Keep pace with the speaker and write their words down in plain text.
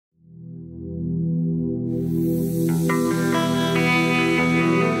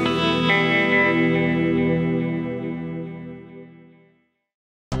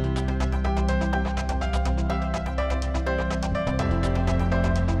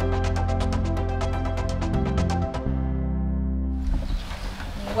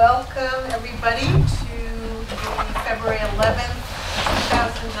welcome everybody to the February 11th,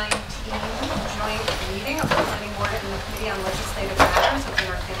 2019 joint meeting of the Planning Board and the Committee on Legislative Matters of the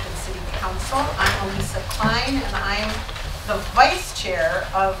Northampton City Council. I'm Elisa Klein and I'm the Vice Chair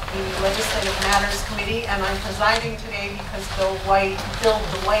of the Legislative Matters Committee, and I'm presiding today because Bill Dwight,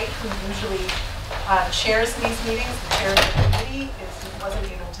 who usually chairs these meetings, the chair of the committee, wasn't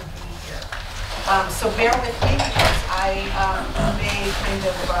able to be here. So bear with me because I may kind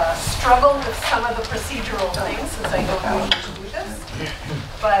of struggle with some of the procedural things since I don't know how to do this.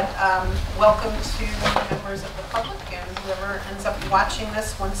 But welcome to members of the public and whoever ends up watching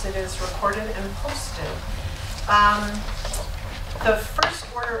this once it is recorded and posted. The first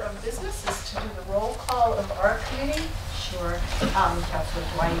order of business is to do the roll call of our committee. Sure. Councilor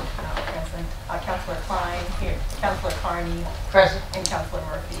Dwight, present. Councilor Klein, here. Councilor Carney, present. And Councilor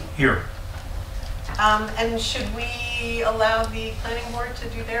Murphy. Here. And should we allow the planning board to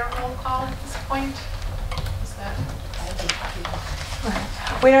do their roll call at this point? Is that?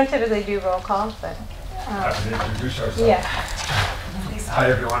 We don't typically do roll calls, but. I can introduce ourselves. Yeah. Hi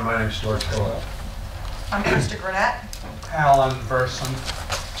everyone, my name is George Hillel. I'm Krista Granette. Alan Burson.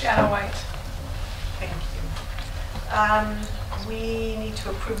 Jana White. Thank you. We need to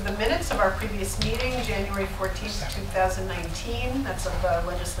approve the minutes of our previous meeting, January 14th, 2019. That's of the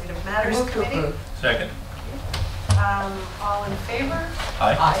Legislative Matters Committee. Second. All in favor?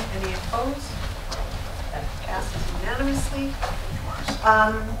 Aye. Aye. Any opposed? That passes unanimously.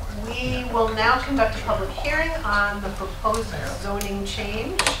 We will now conduct a public hearing on the proposed zoning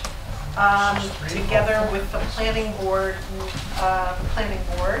change together with the planning board.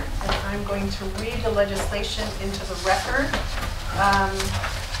 And I'm going to read the legislation into the record.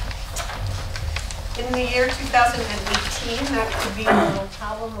 In the year 2018, that could be a little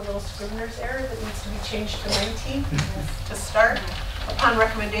problem, a little Scrivener's error that needs to be changed to 19 to start. Upon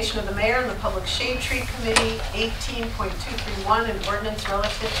recommendation of the mayor and the Public Shade Tree Committee, 18.231, an ordinance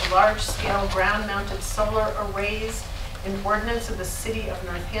relative to large-scale ground-mounted solar arrays, an ordinance of the City of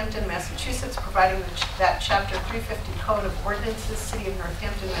Northampton, Massachusetts, providing that Chapter 350 Code of Ordinances, City of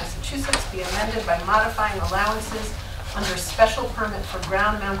Northampton, Massachusetts, be amended by modifying allowances under special permit for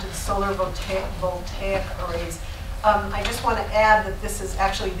ground-mounted solar voltaic arrays. I just want to add that this is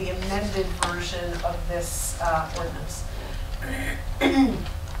actually the amended version of this ordinance.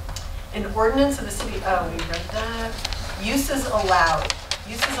 An ordinance of the city, we read that. Uses allowed.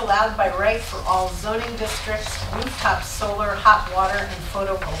 Uses allowed by right for all zoning districts, rooftop solar, hot water, and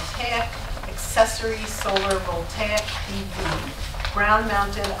photovoltaic, accessory solar voltaic PV, ground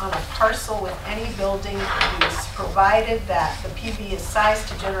mounted on a parcel with any building use, provided that the PV is sized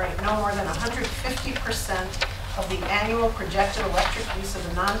to generate no more than 150% of the annual projected electric use of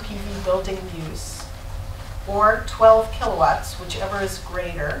the non-PV building use, or 12 kilowatts, whichever is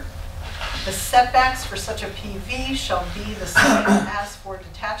greater. The setbacks for such a PV shall be the same as for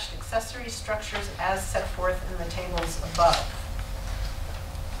detached accessory structures as set forth in the tables above.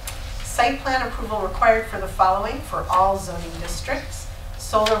 Site plan approval required for the following for all zoning districts.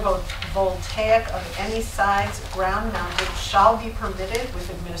 Solar voltaic of any size, ground mounted, shall be permitted with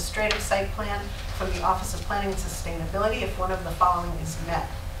administrative site plan from the Office of Planning and Sustainability if one of the following is met.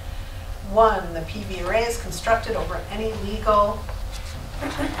 1, the PV array is constructed over any legal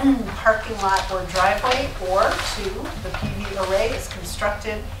parking lot or driveway, or 2, the PV array is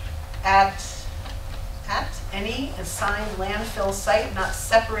constructed at any assigned landfill site not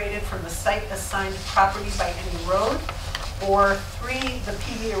separated from the site assigned property by any road, or 3, the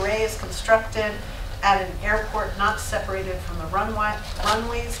PV array is constructed at an airport not separated from the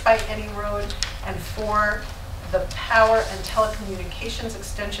runways by any road, and 4, the power and telecommunications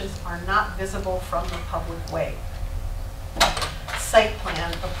extensions are not visible from the public way. Site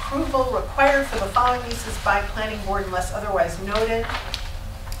plan approval required for the following uses by planning board unless otherwise noted: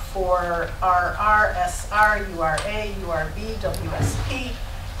 for RR, SR, URA, URB, WSP,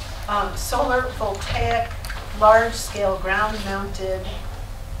 solar voltaic, large-scale ground-mounted,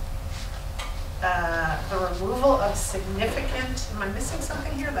 the removal of significant, am I missing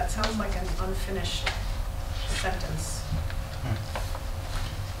something here? That sounds like an unfinished sentence.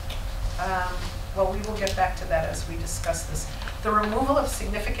 Well, we will get back to that as we discuss this. The removal of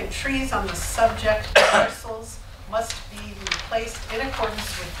significant trees on the subject parcels must be replaced in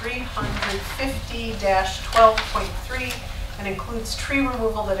accordance with 350-12.3 and includes tree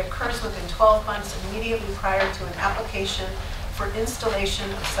removal that occurs within 12 months immediately prior to an application for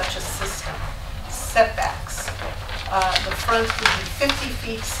installation of such a system. Setbacks. The front would be 50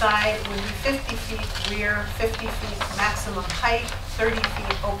 feet, side would be 50 feet, rear 50 feet, maximum height 30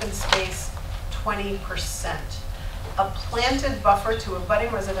 feet, open space 20%. A planted buffer to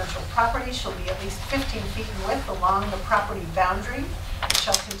abutting residential property shall be at least 15 feet in width along the property boundary. It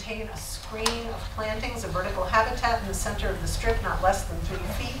shall contain a screen of plantings, a vertical habitat in the center of the strip not less than 3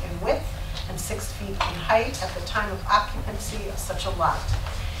 feet in width and 6 feet in height at the time of occupancy of such a lot.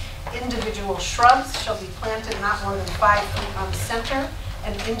 Individual shrubs shall be planted not more than 5 feet on the center,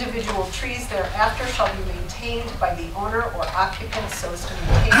 and individual trees thereafter shall be maintained by the owner or occupant so as to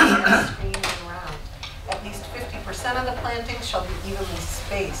maintain and screen the ground. At least 50% of the plantings shall be evenly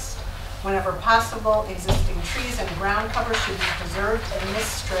spaced. Whenever possible, existing trees and ground cover should be preserved in this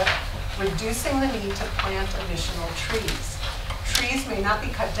strip, reducing the need to plant additional trees. Trees may not be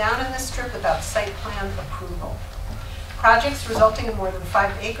cut down in this strip without site plan approval. Projects resulting in more than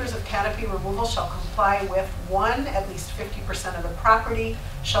 5 acres of canopy removal shall comply with 1, at least 50% of the property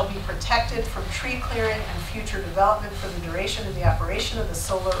shall be protected from tree clearing and future development for the duration of the operation of the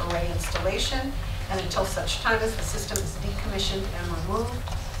solar array installation and until such time as the system is decommissioned and removed.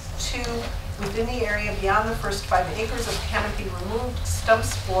 2, within the area beyond the first 5 acres of canopy removed,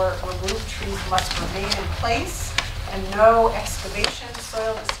 stumps for removed trees must remain in place, and no excavation,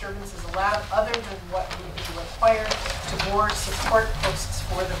 soil disturbance is allowed other than what would be required to board support posts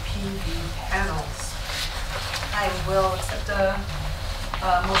for the PV panels. I will accept a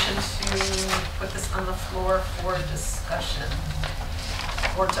motion to put this on the floor for discussion.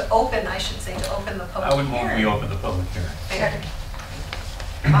 Or to open, I should say, to open the public hearing. I would move we open the public hearing. Second.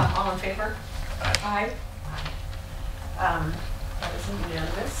 All in favor? Aye. That is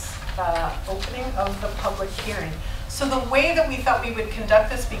unanimous. Opening of the public hearing. So the way that we thought we would conduct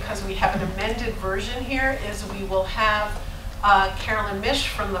this, because we have an amended version here, is we will have Carolyn Mish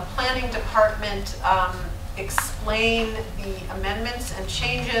from the Planning Department explain the amendments and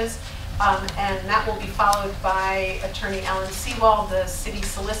changes, and that will be followed by Attorney Alan Sewall, the city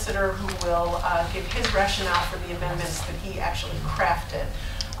solicitor, who will give his rationale for the amendments that he actually crafted.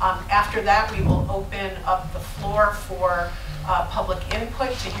 After that, we will open up the floor for public input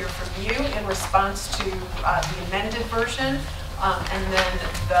to hear from you in response to the amended version, and then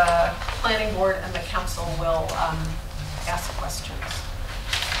the planning board and the council will ask questions.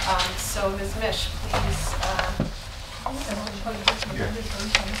 So Ms. Mish, please.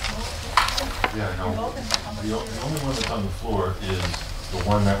 Yeah, no, the only one that's on the floor is the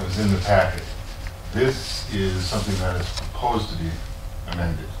one that was in the packet. This is something that is proposed to be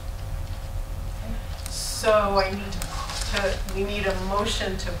amended. So we need a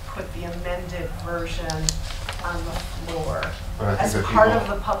motion to put the amended version on the floor But I think as that part people- of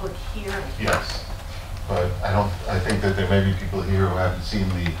the public hearing. Yes, but I think that there may be people here who haven't seen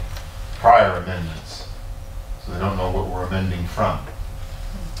the prior amendments, so they don't know what we're amending from.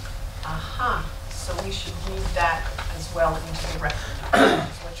 Aha, so we should read that as well into the record,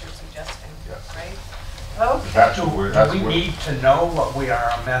 is what you're suggesting, Yes. right? Okay. That's what we're, Do we need to know what we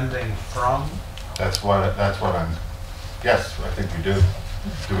are amending from? that's what I'm, yes, I think we do.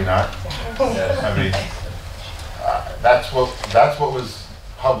 Do we not? I mean, that's what was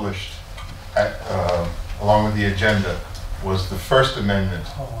published at, along with the agenda, was the first amendment.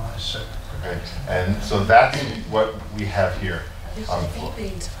 Oh, I see. Okay, and so that's what we have here on the I floor.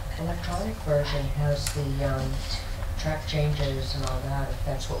 think the electronic version has the track changes and all that, if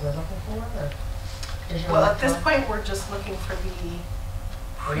that's what we're looking for, or is your Well, at this electronic- point, we're just looking for the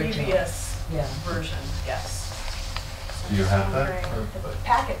Original. previous Yeah. version, yes. Do you have that? The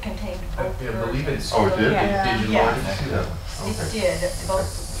packet contained both I believe it's Oh, it did? Yeah. digital. Yeah. I didn't see that one. It Okay. did,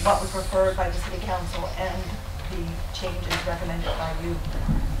 both what was referred by the city council and the changes recommended by you.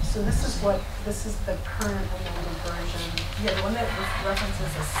 So this is the current amended version. Yeah, the one that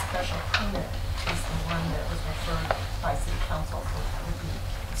references a special permit is the one that was referred by city council. So that would be.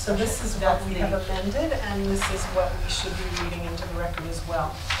 So this is what we have amended, and this is what we should be reading into the record as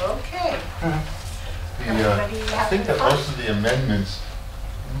well. Okay. Everybody I think that having most of the amendments,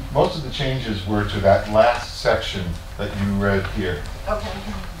 most of the changes were to that last section that you read here. Okay.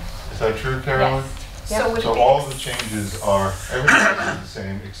 Is that true, Carolyn? So would it So be all the changes are, everything is the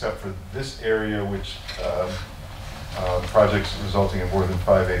same except for this area, which projects resulting in more than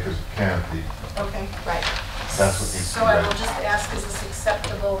 5 acres of canopy. Okay, right. That's what needs to So be I read. will just ask, is this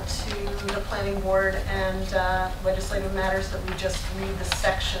acceptable to the planning board and legislative matters that we just read the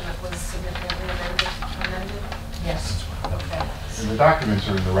section that was significantly amended? Yes. Okay. And the documents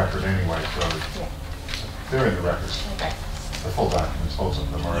are in the record anyway, so Yeah. they're in the record. Okay. The full documents, both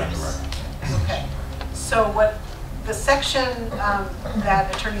of them are in the Yes. record. Okay. So what the section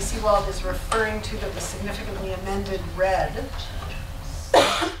that Attorney Sewald is referring to that was significantly amended read,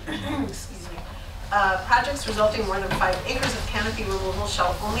 excuse me, Projects resulting more than 5 acres of canopy removal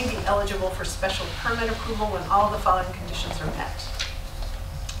shall only be eligible for special permit approval when all the following conditions are met.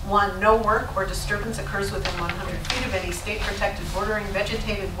 1, no work or disturbance occurs within 100 feet of any state-protected bordering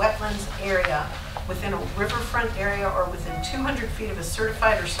vegetated wetlands area, within a riverfront area, or within 200 feet of a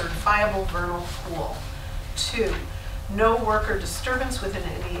certified or certifiable vernal pool. 2, no work or disturbance within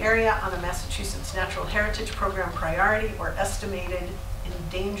any area on a Massachusetts Natural Heritage Program priority or estimated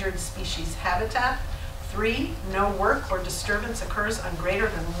endangered species habitat. 3, no work or disturbance occurs on greater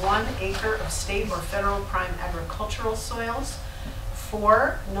than 1 acre of state or federal prime agricultural soils.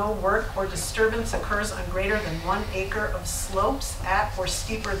 4, no work or disturbance occurs on greater than 1 acre of slopes at or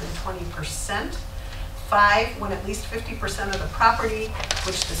steeper than 20%. 5, when at least 50% of the property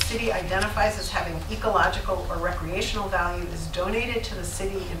which the city identifies as having ecological or recreational value is donated to the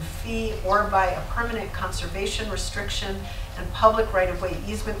city in fee or by a permanent conservation restriction and public right-of-way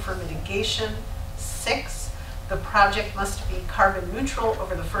easement for mitigation. 6, the project must be carbon neutral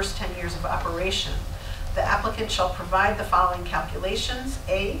over the first 10 years of operation. The applicant shall provide the following calculations.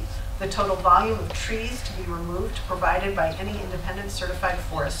 A, the total volume of trees to be removed provided by any independent certified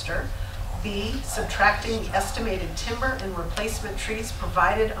forester. B, subtracting the estimated timber and replacement trees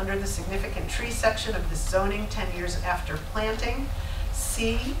provided under the significant tree section of this zoning 10 years after planting.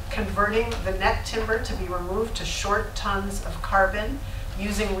 C, converting the net timber to be removed to short tons of carbon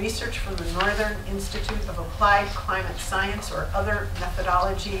using research from the Northern Institute of Applied Climate Science or other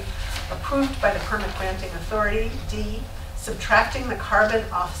methodology approved by the permit granting authority. D, subtracting the carbon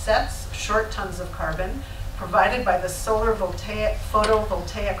offsets, short tons of carbon, provided by the solar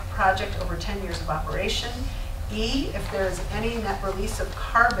photovoltaic project over 10 years of operation. E, if there is any net release of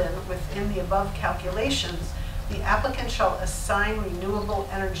carbon within the above calculations, the applicant shall assign renewable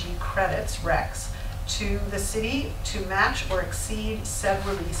energy credits, RECs, to the city to match or exceed said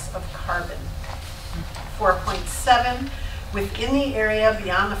release of carbon. 4.7, within the area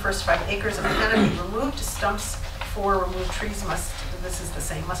beyond the first 5 acres of canopy removed, stumps for removed trees must, this is the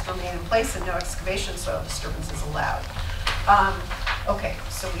same, must remain in place and no excavation soil disturbance is allowed. Okay,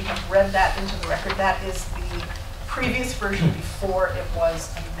 so we have read that into the record. That is the previous version before it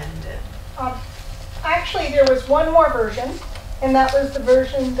was amended. Actually, there was one more version, and that was the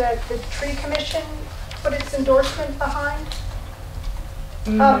version that the Tree Commission put its endorsement behind.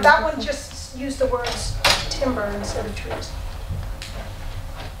 That one just used the words timber instead of trees.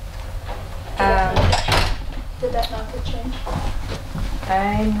 Did that not get changed?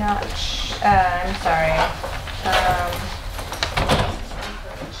 I'm not I'm sorry.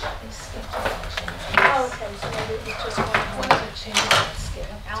 Oh, okay, so maybe it was just one to change it.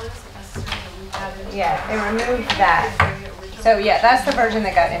 Alan isn't necessarily added. Yeah, they removed that. So yeah, that's the version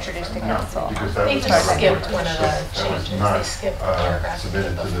that got introduced to council. Because that They was just not- skipped one of the that was changes. not, They skipped the paragraph submitted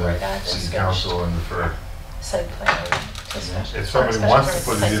to before the that. It's city finished. council and for, Site plan. if somebody wants to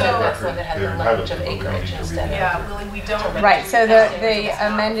put it in the That's record, when it had they're the entitled language to, of but we don't need acreage to read instead it. Yeah, Lily, we don't. Right, so the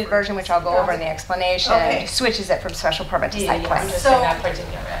amended version, which I'll go over in the explanation, Okay. switches it from special permit to Yeah, site yeah, plan. I'm just So- saying that printing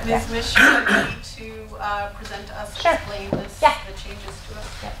it right. Ms. Mish, you are ready to present to us, Sure. explain this, Yeah. the changes to us?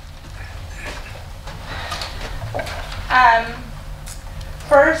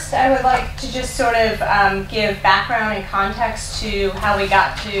 First, I would like to just sort of give background and context to how we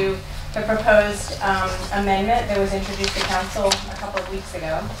got to the proposed amendment that was introduced to council a couple of weeks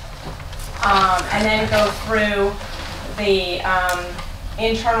ago. And then go through the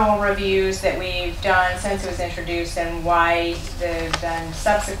internal reviews that we've done since it was introduced and why the then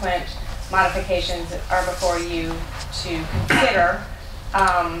subsequent modifications are before you to consider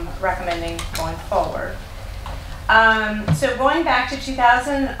recommending going forward. So going back to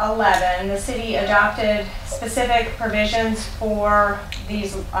 2011, the city adopted specific provisions for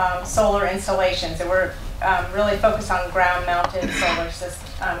these solar installations that were really focused on ground-mounted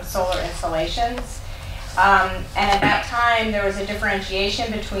solar installations. And at that time, there was a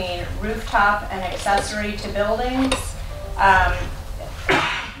differentiation between rooftop and accessory to buildings,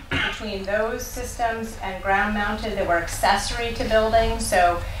 between those systems and ground-mounted that were accessory to buildings.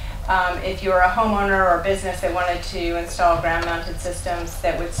 So if you were a homeowner or business that wanted to install ground-mounted systems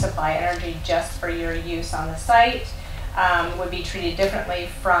that would supply energy just for your use on the site, would be treated differently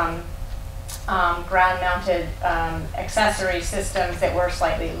from ground-mounted accessory systems that were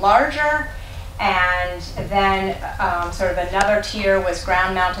slightly larger. And then sort of another tier was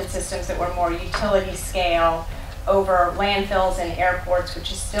ground-mounted systems that were more utility scale over landfills and airports,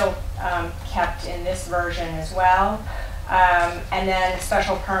 which is still kept in this version as well. And then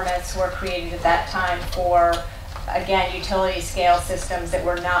special permits were created at that time for, again, utility scale systems that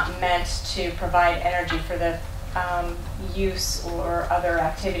were not meant to provide energy for the use or other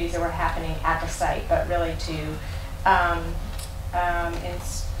activities that were happening at the site, but really to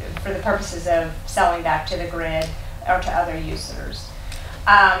for the purposes of selling back to the grid or to other users.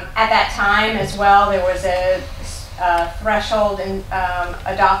 At that time as well, there was a threshold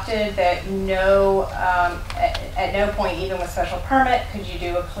adopted that at no point, even with special permit, could you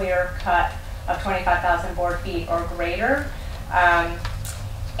do a clear cut of 25,000 board feet or greater.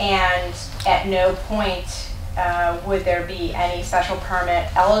 And at no point would there be any special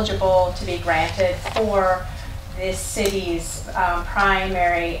permit eligible to be granted for this city's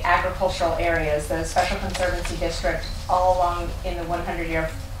primary agricultural areas, the Special Conservancy District, all along in the 100-year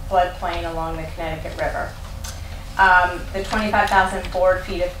floodplain along the Connecticut River. The 25,000 board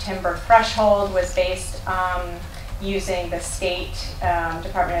feet of timber threshold was based using the state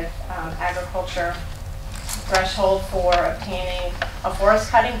Department of Agriculture threshold for obtaining a forest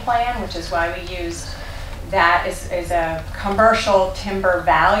cutting plan, which is why we used that as a commercial timber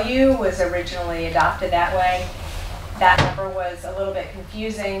value, was originally adopted that way. That number was a little bit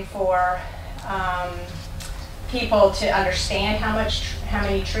confusing for people to understand how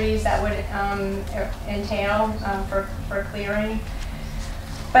many trees that would entail for clearing.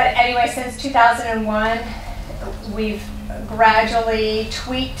 But anyway, since 2001, we've gradually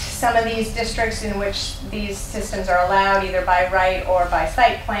tweaked some of these districts in which these systems are allowed either by right or by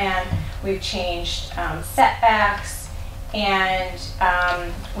site plan. We've changed setbacks, and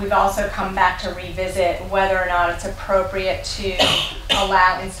we've also come back to revisit whether or not it's appropriate to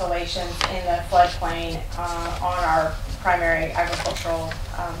allow installations in the floodplain on our primary agricultural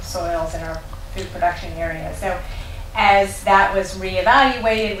soils in our food production area. So as that was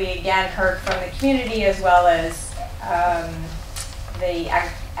reevaluated, we again heard from the community as well as the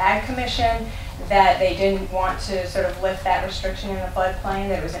Ag Commission that they didn't want to sort of lift that restriction in the floodplain,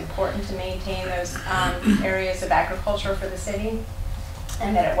 that it was important to maintain those areas of agriculture for the city,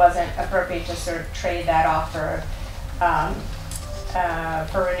 and that it wasn't appropriate to sort of trade that off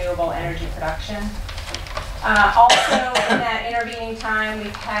for renewable energy production. Also, in that intervening time,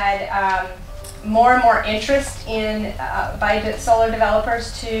 we've had more and more interest in by solar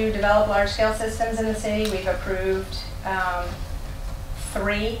developers to develop large-scale systems in the city. We've approved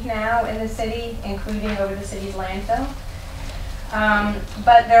 3 now in the city, including over the city's landfill.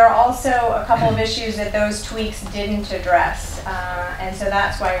 But there are also a couple of issues that those tweaks didn't address, and so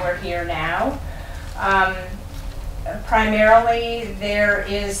that's why we're here now. Primarily, there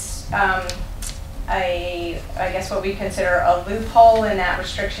is I guess what we consider a loophole in that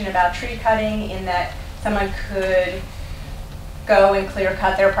restriction about tree cutting, in that someone could go and clear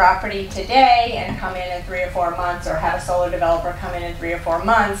cut their property today and come in 3 or 4 months, or have a solar developer come in 3 or 4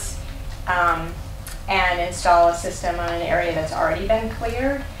 months and install a system on an area that's already been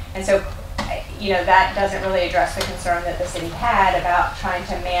cleared. And so, you know, that doesn't really address the concern that the city had about trying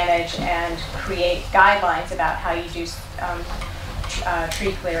to manage and create guidelines about how you do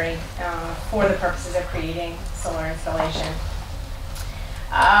tree clearing for the purposes of creating solar installation.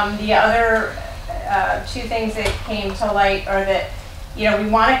 The other 2 things that came to light are that, you know, we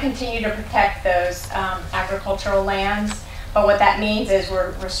want to continue to protect those agricultural lands, but what that means is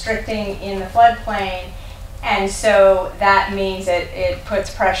we're restricting in the floodplain, and so that means it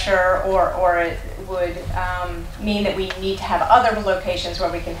puts pressure, or it would mean that we need to have other locations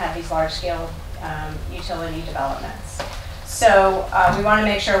where we can have these large-scale utility developments. So we want to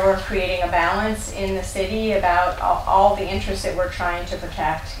make sure we're creating a balance in the city about all the interests that we're trying to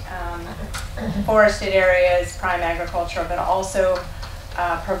protect. Forested areas, prime agriculture, but also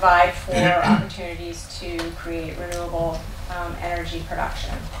provide for opportunities to create renewable energy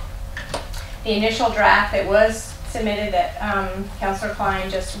production. The initial draft that was submitted that Councilor Klein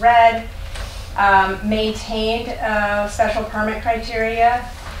just read maintained special permit criteria,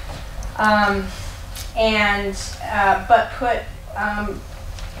 but put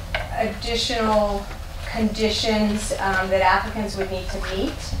additional conditions that applicants would need to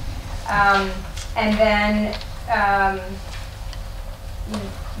meet. And then,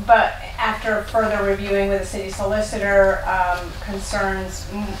 but after further reviewing with the city solicitor,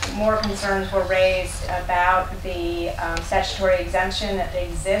 more concerns were raised about the statutory exemption that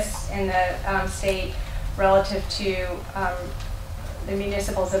exists in the state relative to the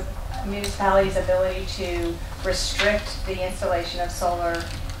municipality's ability to restrict the installation of solar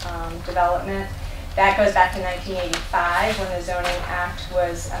development. That goes back to 1985, when the Zoning Act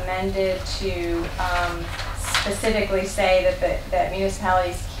was amended to specifically say that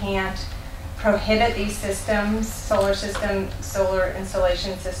municipalities can't prohibit these systems, solar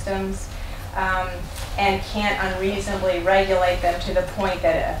installation systems, and can't unreasonably regulate them to the point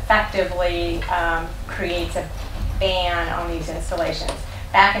that it effectively creates a ban on these installations.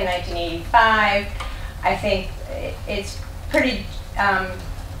 Back in 1985, I think it's pretty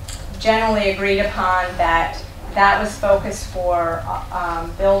generally agreed upon that that was focused for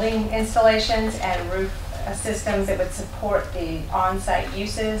building installations and roof systems that would support the on-site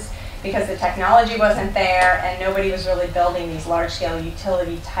uses, because the technology wasn't there and nobody was really building these large-scale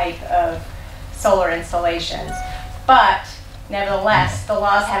utility type of solar installations. But nevertheless, the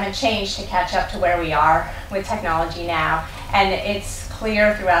laws haven't changed to catch up to where we are with technology now, and it's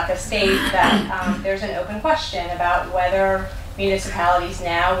clear throughout the state that there's an open question about whether municipalities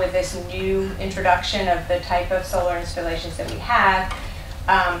now, with this new introduction of the type of solar installations that we have,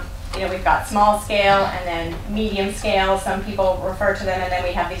 we've got small scale and then medium scale, some people refer to them, and then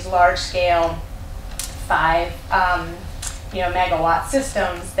we have these large scale 5 megawatt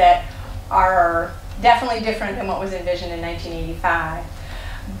systems that are definitely different than what was envisioned in 1985.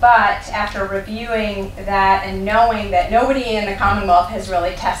 But after reviewing that and knowing that nobody in the Commonwealth has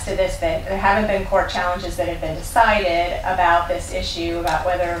really tested this, that there haven't been court challenges that have been decided about this issue, about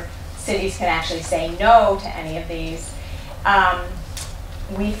whether cities can actually say no to any of these,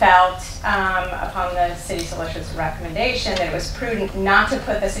 we felt, upon the city solicitor's recommendation, that it was prudent not to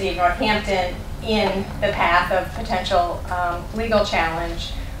put the city of Northampton in the path of potential legal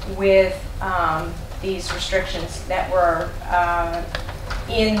challenge with these restrictions that were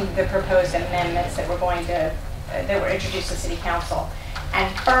in the proposed amendments that were introduced to City Council.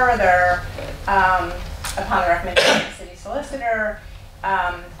 And further, upon the recommendation of the city solicitor,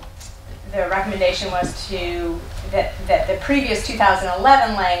 the recommendation was that the previous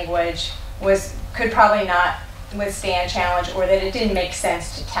 2011 language could probably not withstand challenge, or that it didn't make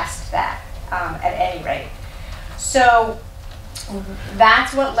sense to test that at any rate. So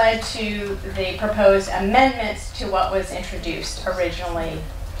that's what led to the proposed amendments to what was introduced originally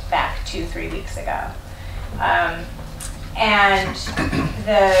back 2-3 weeks ago.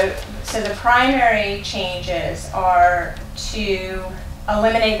 So the primary changes are to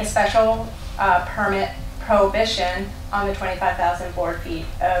eliminate the special permit prohibition on the 25,000 board feet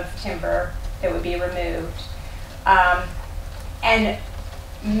of timber that would be removed, and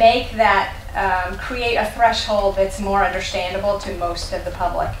make that create a threshold that's more understandable to most of the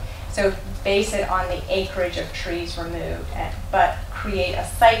public. So base it on the acreage of trees removed, but create a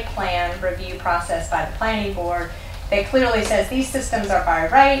site plan review process by the planning board that clearly says these systems are by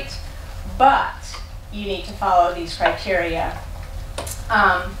right, but you need to follow these criteria.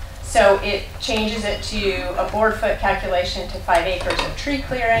 So it changes it to a board foot calculation to 5 acres of tree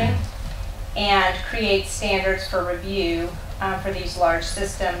clearing, and creates standards for review for these large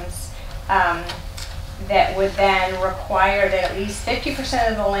systems that would then require that at least 50%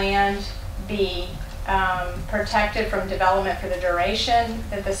 of the land be protected from development for the duration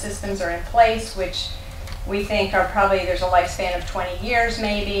that the systems are in place, which we think are probably, there's a lifespan of 20 years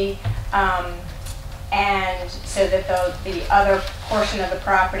maybe, and so that the other portion of the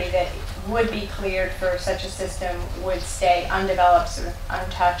property that would be cleared for such a system would stay undeveloped, sort of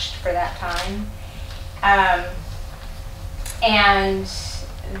untouched for that time. And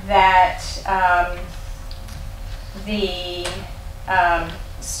that the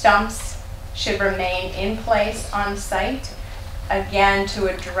stumps should remain in place on site, again to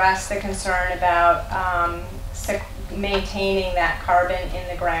address the concern about maintaining that carbon in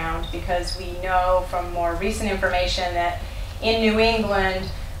the ground, because we know from more recent information that in New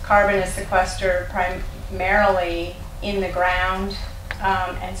England carbon is sequestered primarily in the ground,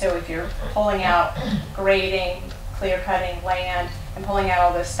 and so if you're pulling out, grading, clear-cutting land and pulling out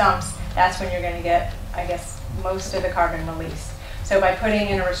all those stumps, that's when you're going to get, I guess, most of the carbon release. So by putting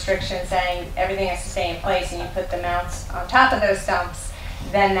in a restriction saying everything has to stay in place and you put the mounts on top of those stumps,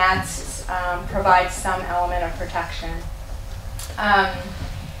 then that's provides some element of protection.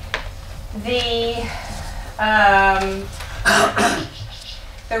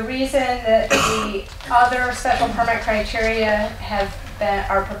 The reason that the other special permit criteria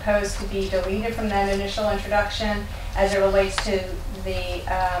are proposed to be deleted from that initial introduction as it relates to the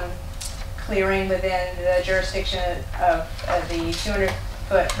clearing within the jurisdiction of the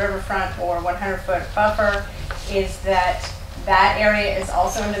 200-foot riverfront or 100-foot buffer is that area is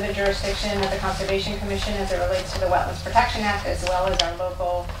also under the jurisdiction of the Conservation Commission as it relates to the Wetlands Protection Act, as well as our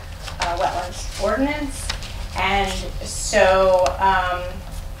local wetlands ordinance. And so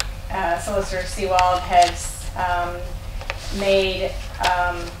Solicitor Seawald has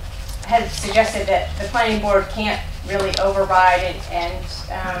has suggested that the planning board can't really override and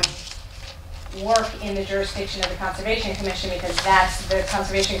work in the jurisdiction of the Conservation Commission, because that's the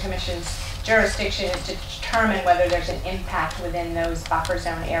Conservation Commission's jurisdiction is to determine whether there's an impact within those buffer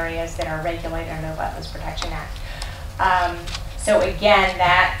zone areas that are regulated under the Wetlands Protection Act. So again,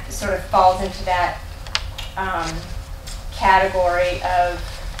 that sort of falls into that category of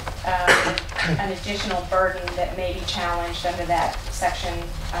an additional burden that may be challenged under that section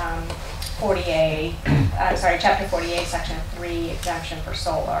 40A, chapter 48, section 3 exemption for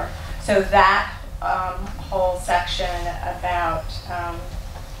solar. So that whole section about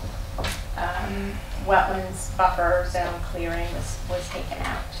wetlands buffer zone clearing was taken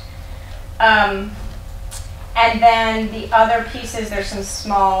out. And then the other pieces, there's some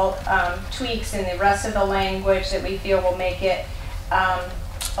small tweaks in the rest of the language that we feel will make it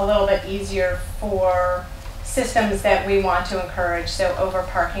a little bit easier for systems that we want to encourage. So over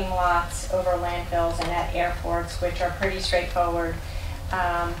parking lots, over landfills, and at airports, which are pretty straightforward.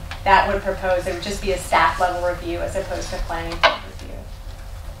 That would propose, it would just be a staff level review as opposed to planning board review.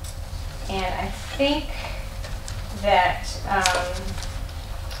 And I think that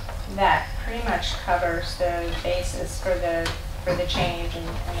that pretty much covers the basis for the change and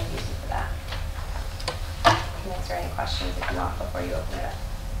the reason for that. I can answer any questions if you want before you open it up.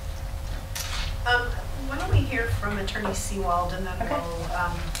 Why don't we hear from Attorney Seawald, and then Okay. we'll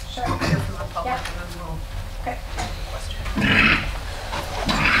Sure. hear from the public, Yeah. and then we'll Okay. question.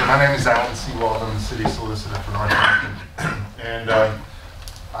 So my name is Alan Seawald. I'm the city solicitor for Northampton. And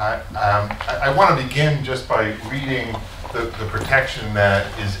I want to begin just by reading the protection that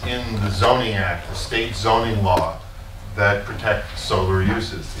is in the Zoning Act, the state zoning law that protects solar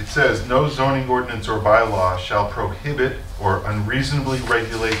uses. It says, no zoning ordinance or bylaw shall prohibit or unreasonably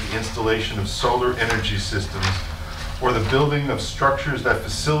regulate the installation of solar energy systems or the building of structures that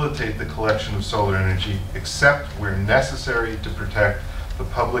facilitate the collection of solar energy, except where necessary to protect the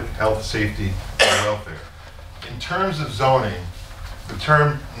public health, safety, and welfare. In terms of zoning, the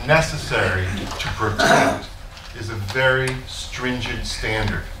term necessary to protect is a very stringent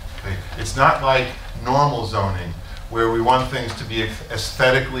standard. Okay? It's not like normal zoning, where we want things to be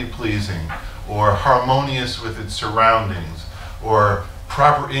aesthetically pleasing or harmonious with its surroundings or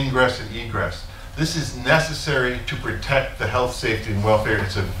proper ingress and egress. This is necessary to protect the health, safety, and welfare.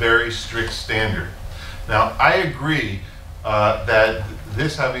 It's a very strict standard. Now, I agree that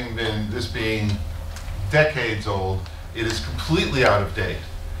this being decades old, it is completely out of date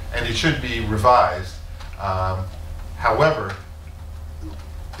and it should be revised. However,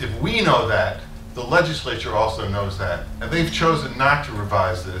 if we know that, the legislature also knows that, and they've chosen not to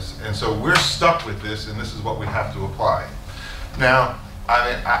revise this, and so we're stuck with this, and this is what we have to apply. Now,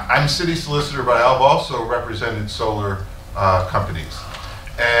 I'm city solicitor, but I've also represented solar companies,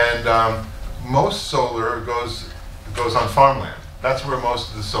 and most solar goes on farmland. That's where most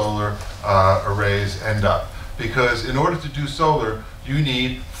of the solar arrays end up, because in order to do solar, you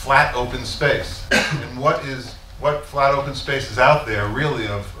need flat open space. And what flat open space is out there really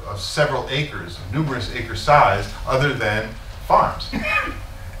of several acres, numerous acre size, other than farms.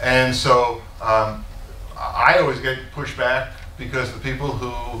 And so I always get pushback because the people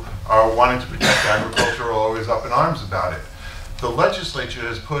who are wanting to protect agriculture are always up in arms about it. The legislature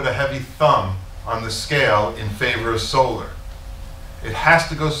has put a heavy thumb on the scale in favor of solar. It has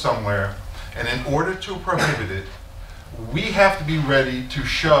to go somewhere, and in order to prohibit it, we have to be ready to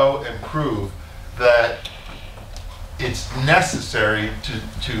show and prove that it's necessary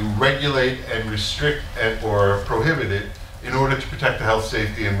to regulate and restrict or prohibit it in order to protect the health,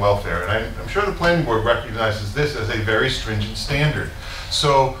 safety, and welfare. And I'm sure the planning board recognizes this as a very stringent standard.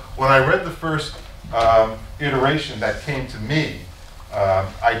 So when I read the first iteration that came to me,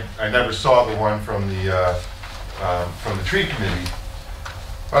 I never saw the one from the tree committee,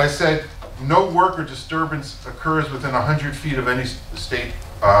 but I said, no work or disturbance occurs within 100 feet of any state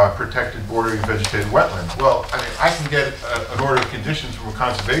protected bordering vegetated wetland. Well, I mean, I can get an order of conditions from a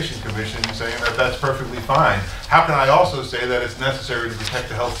conservation commission saying that that's perfectly fine. How can I also say that it's necessary to protect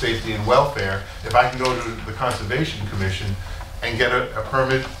the health, safety, and welfare if I can go to the conservation commission and get a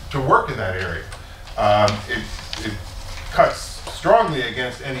permit to work in that area? It cuts strongly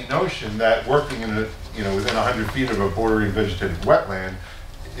against any notion that working in within 100 feet of a bordering vegetated wetland,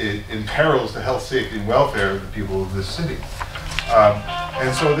 it imperils the health, safety, and welfare of the people of this city.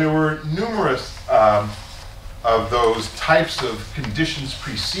 And so there were numerous of those types of conditions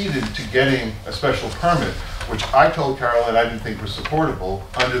preceded to getting a special permit, which I told Carolyn I didn't think was supportable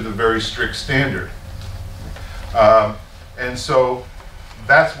under the very strict standard. And so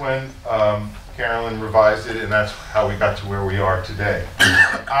that's when Carolyn revised it, and that's how we got to where we are today.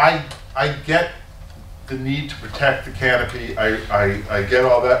 I get the need to protect the canopy. I get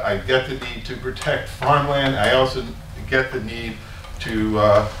all that. I get the need to protect farmland. I also get the need to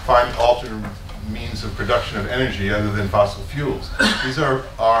find alternate means of production of energy other than fossil fuels. These are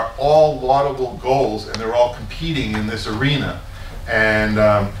all laudable goals, and they're all competing in this arena. And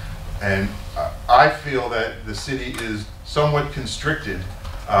I feel that the city is somewhat constricted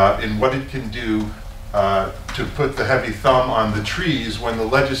in what it can do to put the heavy thumb on the trees when the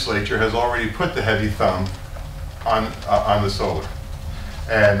legislature has already put the heavy thumb on the solar.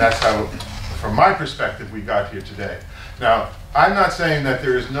 And that's how, from my perspective, we got here today. Now, I'm not saying that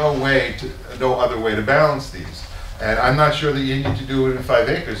there is no other way to balance these. And I'm not sure that you need to do it in 5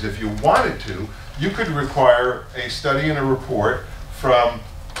 acres. If you wanted to, you could require a study and a report from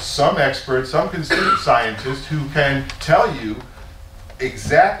some expert, some considered scientist who can tell you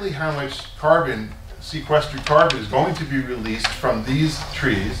exactly how much sequestered carbon is going to be released from these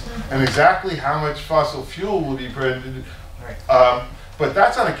trees and exactly how much fossil fuel will be produced. But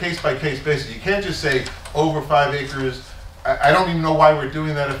that's on a case-by-case basis. You can't just say over 5 acres. I don't even know why we're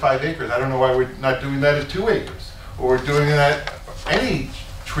doing that at 5 acres. I don't know why we're not doing that at 2 acres or doing that any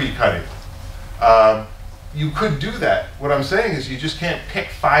tree cutting. You could do that. What I'm saying is you just can't pick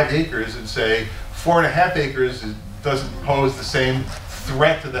 5 acres and say 4.5 acres doesn't pose the same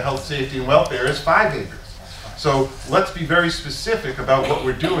threat to the health, safety, and welfare as 5 acres. So let's be very specific about what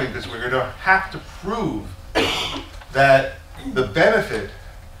we're doing, because we're going to have to prove that the benefit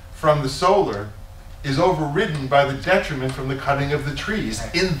from the solar is overridden by the detriment from the cutting of the trees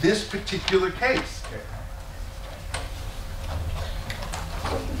in this particular case.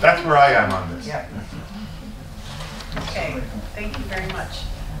 That's where I am on this. Okay, thank you very much.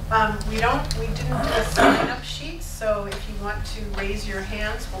 We didn't do a sign-up sheet, so if you want to raise your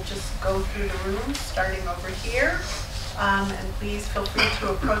hands, we'll just go through the room, starting over here. And please feel free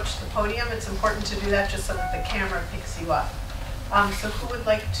to approach the podium. It's important to do that just so that the camera picks you up. So who would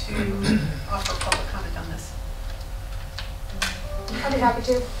like to offer public comment on this? I'd be happy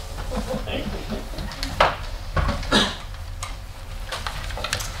to.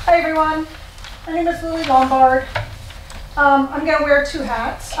 Hi everyone, my name is Lily Lombard. I'm going to wear 2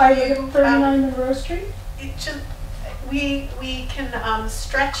 hats. I live at 39 Monroe Street. We can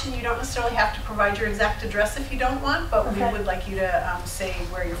stretch, and you don't necessarily have to provide your exact address if you don't want, but we would like you to say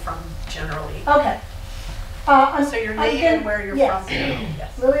where you're from generally. Okay. So your name and where you're from.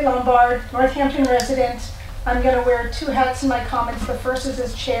 Yes. Lily Lombard, Northampton resident. I'm going to wear 2 hats in my comments. The first is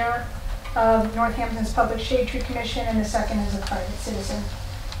as chair of Northampton's Public Shade Tree Commission, and the second is a private citizen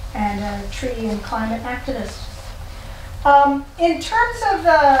and a tree and climate activist. In terms of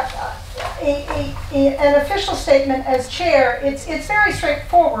an official statement as chair, it's very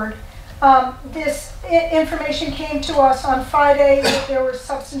straightforward. This information came to us on Friday that there were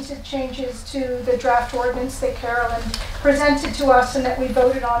substantive changes to the draft ordinance that Carolyn presented to us and that we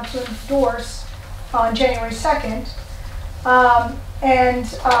voted on to endorse on January 2nd. And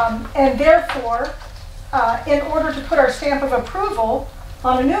therefore, in order to put our stamp of approval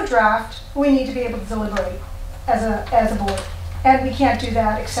on a new draft, we need to be able to deliberate as a board. And we can't do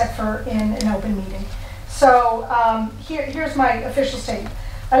that except for in an open meeting. So here's my official statement.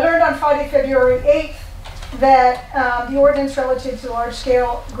 I learned on Friday, February 8th, that the ordinance relative to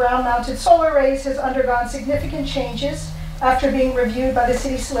large-scale ground-mounted solar arrays has undergone significant changes after being reviewed by the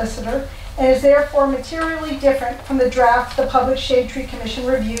city solicitor, and is therefore materially different from the draft the Public Shade Tree Commission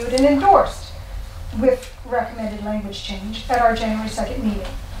reviewed and endorsed, with recommended language change at our January 2nd meeting.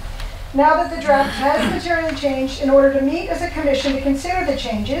 Now that the draft has materially changed, in order to meet as a commission to consider the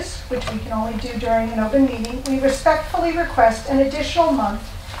changes, which we can only do during an open meeting, we respectfully request an additional month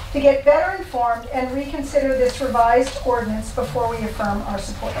to get better informed and reconsider this revised ordinance before we affirm our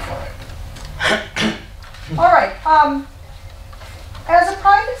support for it. All right. As a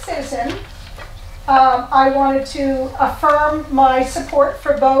private citizen, I wanted to affirm my support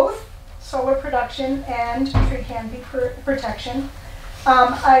for both solar production and tree canopy protection.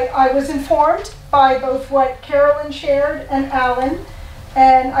 I was informed by both what Carolyn shared and Alan,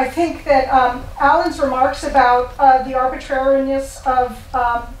 and I think that Alan's remarks about the arbitrariness of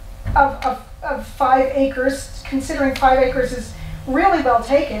 5 acres, considering 5 acres is really well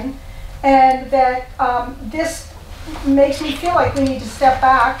taken, and that this makes me feel like we need to step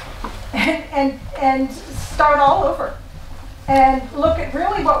back and start all over and look at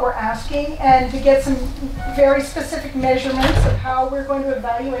really what we're asking, and to get some very specific measurements of how we're going to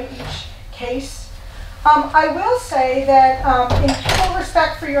evaluate each case. I will say that in full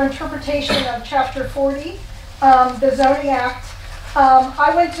respect for your interpretation of Chapter 40, the Zoning Act,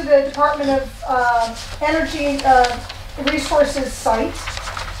 I went to the Department of Energy Resources site,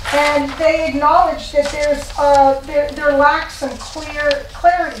 And they acknowledge that there lacks some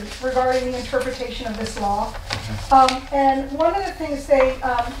clarity regarding the interpretation of this law. And one of the things they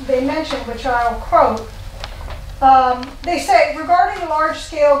mentioned, which I'll quote, they say, regarding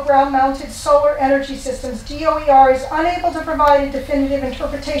large-scale ground-mounted solar energy systems, DOER is unable to provide a definitive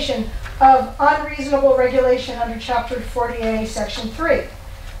interpretation of unreasonable regulation under Chapter 40A, Section 3.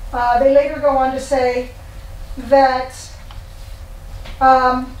 They later go on to say that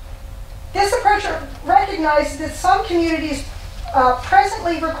this approach recognizes that some communities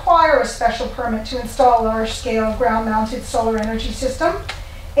presently require a special permit to install a large-scale ground-mounted solar energy system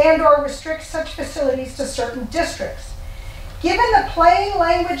and/or restrict such facilities to certain districts. Given the plain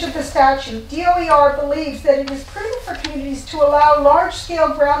language of the statute, DOER believes that it is prudent for communities to allow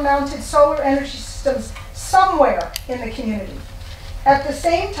large-scale ground-mounted solar energy systems somewhere in the community. At the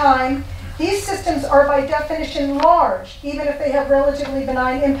same time, these systems are by definition large, even if they have relatively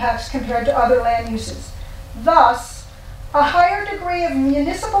benign impacts compared to other land uses. Thus, a higher degree of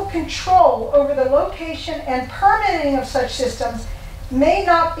municipal control over the location and permitting of such systems may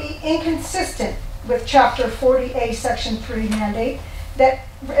not be inconsistent with Chapter 40A, Section 3 mandate that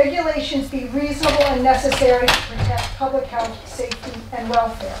regulations be reasonable and necessary to protect public health, safety, and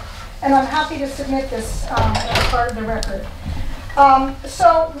welfare. And I'm happy to submit this as part of the record.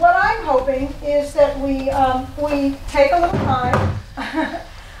 So what I'm hoping is that we take a little time.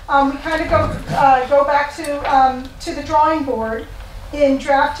 We kind of go back to the drawing board in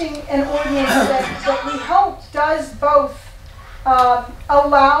drafting an ordinance that we hope does both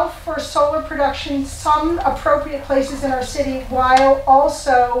allow for solar production some appropriate places in our city while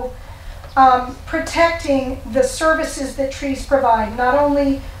also protecting the services that trees provide. Not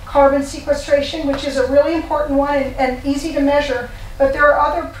only carbon sequestration, which is a really important one and easy to measure, but there are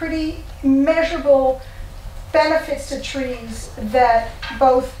other pretty measurable benefits to trees that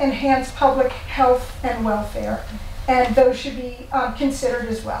both enhance public health and welfare, and those should be considered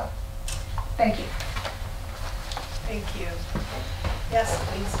as well. Thank you. Thank you. Yes,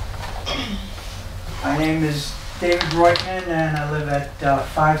 please. My name is David Reutman, and I live at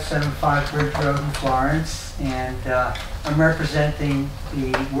 575 Bridge Road in Florence, and I'm representing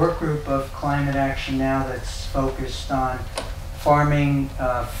the work group of Climate Action Now that's focused on farming,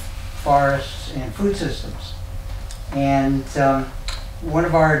 forests, and food systems. And one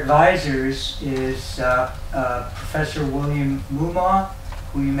of our advisors is Professor William Moomaw,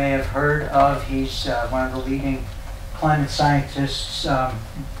 who you may have heard of. He's one of the leading climate scientists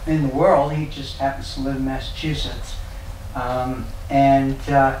in the world. He just happens to live in Massachusetts.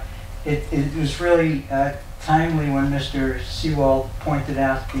 It was really timely when Mr. Seawald pointed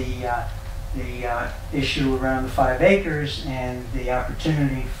out the issue around the 5 acres and the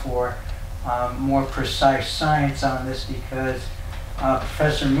opportunity for more precise science on this, because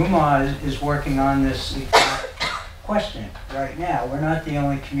Professor Moomaw is working on this question right now. We're not the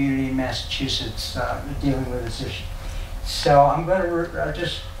only community in Massachusetts dealing with this issue. So I'm going to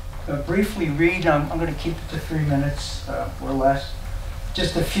just briefly read, I'm going to keep it to 3 minutes or less,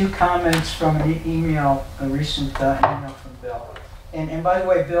 just a few comments from an email, a recent email from Bill. And by the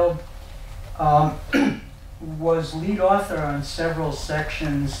way, Bill was lead author on several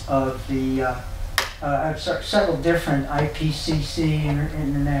sections of the, several different IPCC,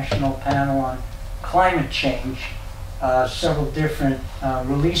 International Panel on Climate Change, several different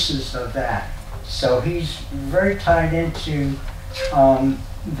releases of that. So he's very tied into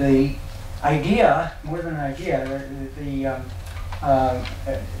the idea, more than an idea, the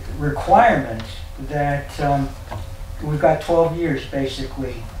requirement that we've got 12 years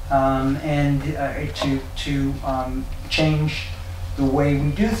basically, and to change the way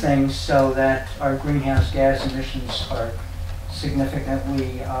we do things so that our greenhouse gas emissions are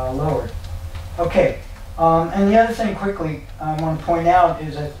significantly lowered. Okay. And the other thing quickly I want to point out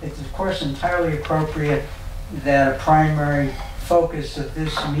is that it's of course entirely appropriate that a primary focus of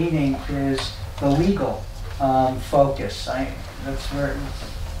this meeting is the legal focus. That's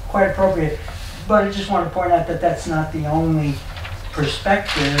quite appropriate, but I just want to point out that that's not the only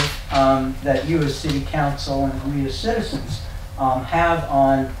perspective that you as City Council and we as citizens have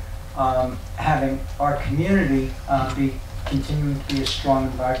on having our community be continuing to be a strong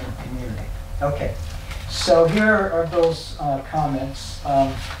and vibrant community. Okay. So here are Bill's comments,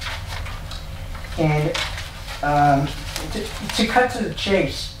 and to cut to the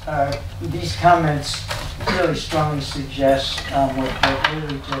chase, these comments really strongly suggest what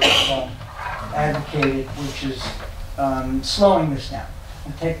really just advocated, which is slowing this down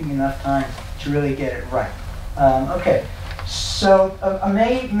and taking enough time to really get it right. Okay, so a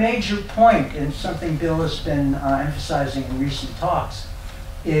major point, and something Bill has been emphasizing in recent talks,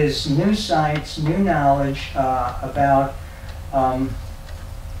 is new science, new knowledge about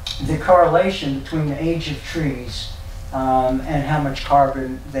the correlation between the age of trees and how much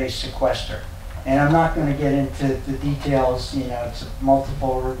carbon they sequester. And I'm not going to get into the details, you know, it's a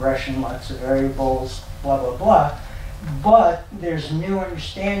multiple regression, lots of variables, blah, blah, blah. But there's a new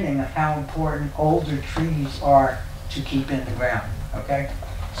understanding of how important older trees are to keep in the ground, okay?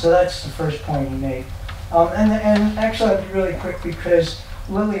 So that's the first point he made. And actually I'll be really quick because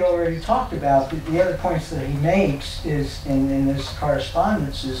Lily already talked about the other points that he makes is in this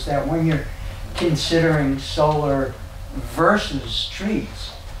correspondence is that when you're considering solar versus trees,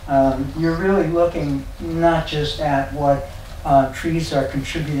 you're really looking not just at what trees are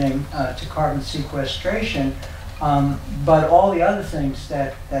contributing to carbon sequestration, but all the other things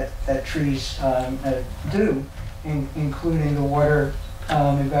that trees do, including the water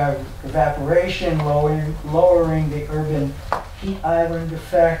evaporation, lowering the urban heat island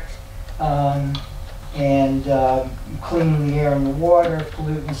effect, and cleaning the air and the water,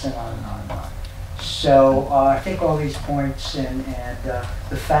 pollutants, and on and on and on. So I think all these points and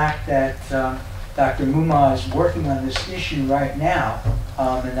the fact that Dr. Mumma is working on this issue right now,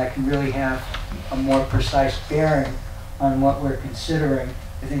 and that can really have a more precise bearing on what we're considering,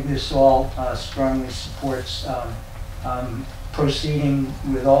 I think this all strongly supports proceeding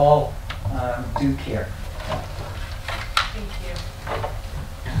with all due care. Thank you.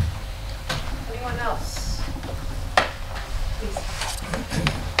 Anyone else? Please.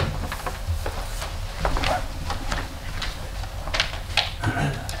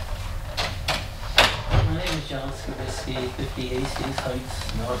 My name is John Skibisky, 50 Aces Heights,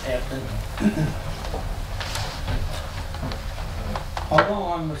 Northampton. Although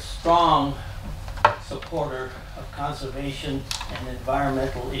I'm a strong supporter of conservation and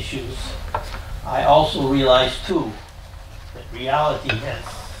environmental issues, I also realize too that reality has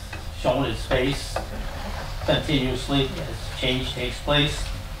shown its face continuously as change takes place.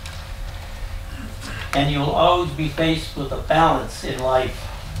 And you'll always be faced with a balance in life.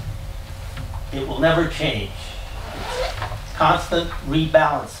 It will never change. It's constant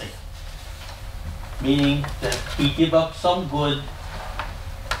rebalancing, meaning that we give up some good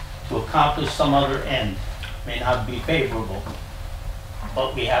to accomplish some other end. May not be favorable,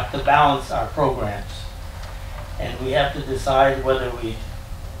 but we have to balance our programs. And we have to decide whether we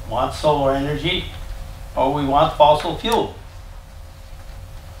want solar energy or we want fossil fuel.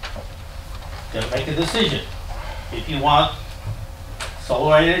 Then make a decision. If you want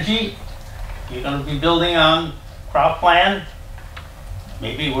solar energy, you're going to be building on cropland,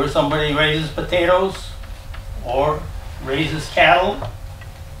 maybe where somebody raises potatoes or raises cattle,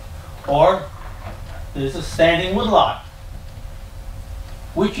 or there's a standing woodlot.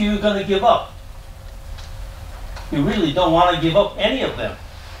 Which are you going to give up? You really don't want to give up any of them.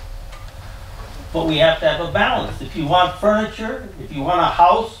 But we have to have a balance. If you want furniture, if you want a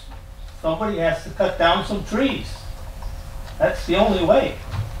house, somebody has to cut down some trees. That's the only way.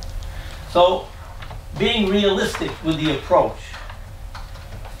 So, being realistic with the approach.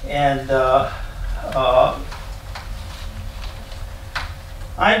 And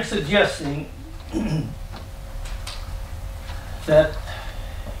I'm suggesting that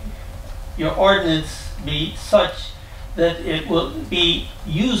your ordinance be such that it will be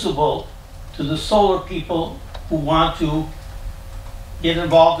usable to the solar people who want to get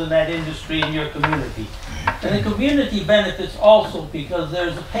involved in that industry in your community. And the community benefits also because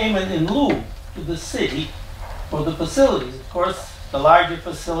there's a payment in lieu to the city for the facilities. Of course, the larger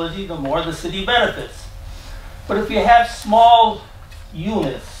facility, the more the city benefits. But if you have small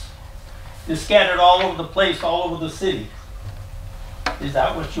units, they're scattered all over the place, all over the city. Is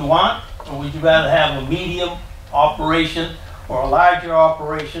that what you want? Or would you rather have a medium operation or a larger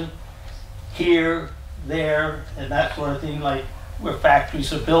operation here, there, and that sort of thing, like where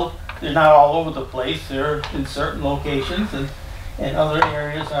factories are built? They're not all over the place. They're in certain locations, and other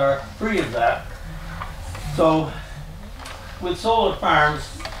areas are free of that. So with solar farms,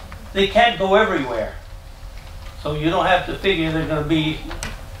 they can't go everywhere. So you don't have to figure they're going to be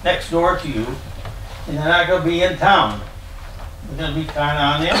next door to you, and they're not going to be in town. They're going to be kind of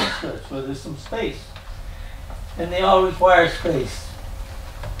on the outskirts where there's some space. And they all require space.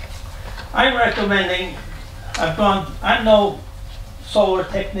 I'm recommending, I'm no solar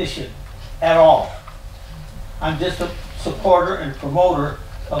technician at all. I'm just a supporter and promoter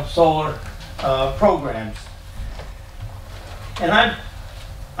of solar programs. And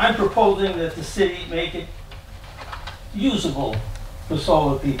I'm proposing that the city make it usable for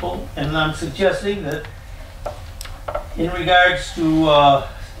solar people, and I'm suggesting that in regards to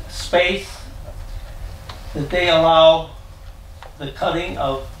space, that they allow the cutting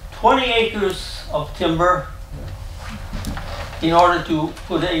of 20 acres of timber in order to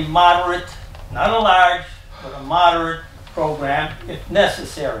put a moderate, not a large, but a moderate program if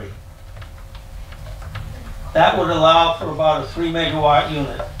necessary. That would allow for about a 3 megawatt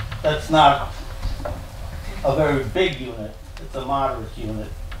unit. That's not a very big unit, it's a moderate unit.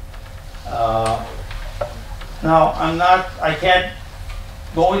 Now, I can't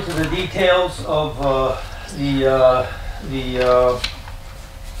go into the details of the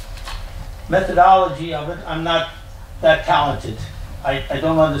methodology of it. I'm not that talented. I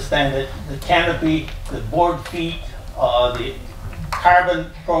don't understand it. The canopy, the board feet, the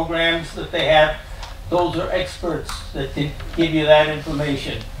carbon programs that they have, those are experts that can give you that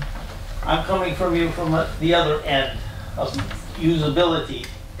information. I'm coming from the other end of usability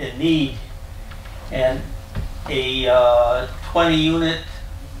and need, and a 20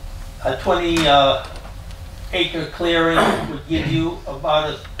 acre clearing would give you about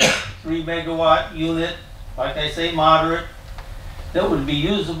a 3 megawatt unit, like I say, moderate, that would be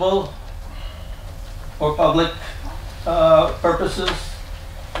usable for public purposes,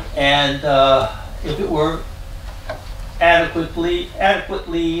 and if it were adequately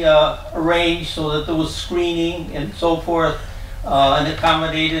arranged so that there was screening and so forth, and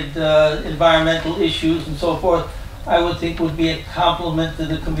accommodated environmental issues and so forth, I would think would be a compliment to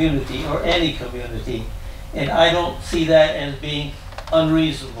the community, or any community. And I don't see that as being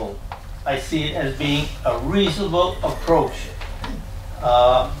unreasonable. I see it as being a reasonable approach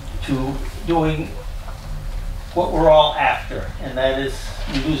to doing what we're all after, and that is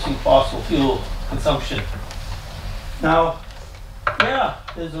reducing fossil fuel consumption. Now, yeah,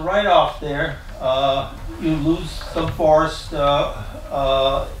 there's a write-off there. You lose some forest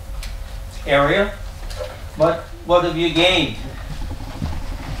area, but what have you gained?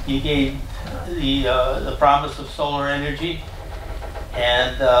 You gained the promise of solar energy,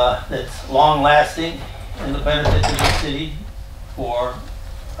 and that's long-lasting and the benefit to the city for,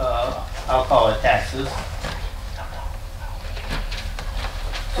 I'll call it taxes.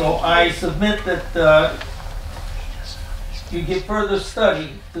 So I submit that you give further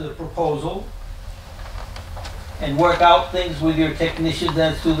study to the proposal and work out things with your technicians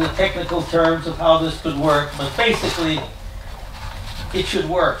as to the technical terms of how this could work. But basically, it should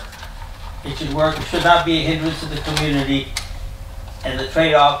work. It should work. It should not be a hindrance to the community. And the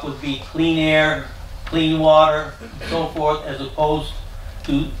trade-off would be clean air, clean water, and so forth, as opposed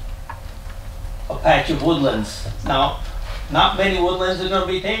to a patch of woodlands. Now, not many woodlands are going to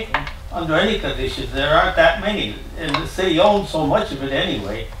be taken under any conditions. There aren't that many. And the city owns so much of it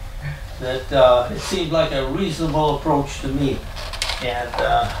anyway that it seemed like a reasonable approach to me. And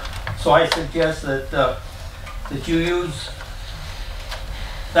so I suggest that, that you use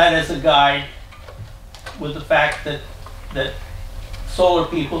that as a guide, with the fact that solar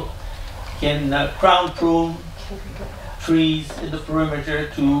people can crown prune trees in the perimeter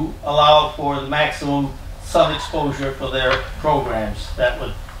to allow for the maximum sun exposure for their programs. That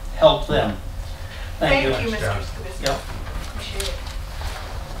would help them. Thank you. Thank you, Mr. Skibitsky. Yep. Appreciate it.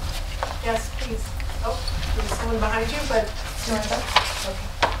 Yes, please. Oh, there's someone behind you, but You want to go? okay.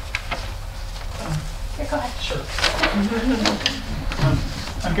 Yeah, go ahead. Sure.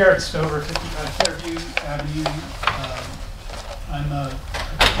 I'm Garrett Stover, 55 Fairview Avenue. I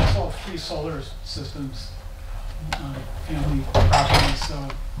install 3 solar systems on family properties, so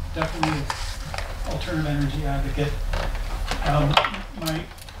definitely an alternative energy advocate. My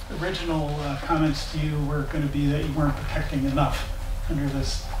original comments to you were going to be that you weren't protecting enough under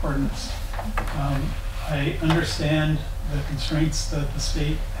this ordinance. I understand the constraints that the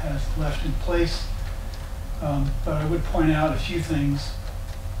state has left in place, but I would point out a few things.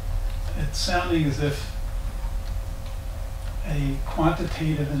 It's sounding as if a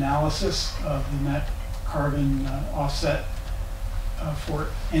quantitative analysis of the net carbon offset for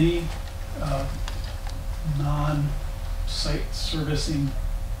any non-site servicing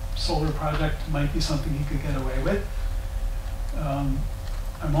solar project might be something you could get away with.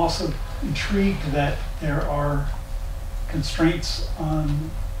 I'm also intrigued that there are constraints on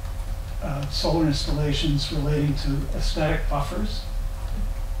solar installations relating to aesthetic buffers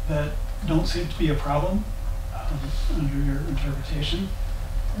that don't seem to be a problem under your interpretation.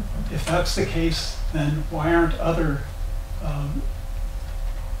 If that's the case, then why aren't other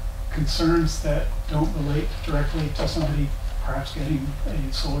concerns that don't relate directly to somebody perhaps getting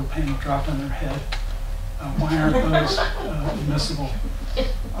a solar panel dropped on their head, why aren't those admissible?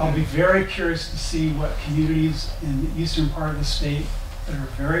 I'll be very curious to see what communities in the eastern part of the state that are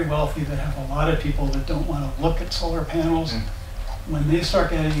very wealthy, that have a lot of people that don't want to look at solar panels, when they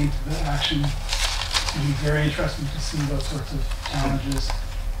start getting into the action, It'll be very interesting to see what sorts of challenges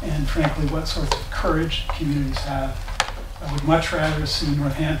and frankly what sorts of courage communities have. I would much rather see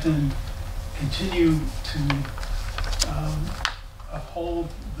Northampton continue to uphold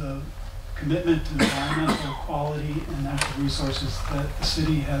the commitment to environmental quality and natural resources that the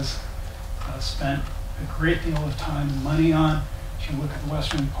city has spent a great deal of time and money on. If you look at the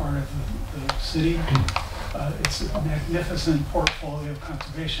western part of the city, it's a magnificent portfolio of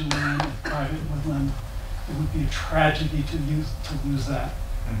conservation land and private woodland. It would be a tragedy to lose that.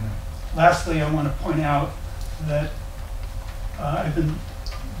 Lastly, I want to point out that I've been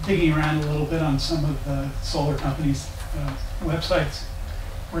digging around a little bit on some of the solar companies' websites.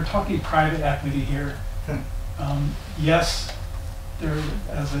 We're talking private equity here. Yes, there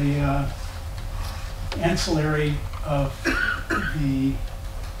as a ancillary of the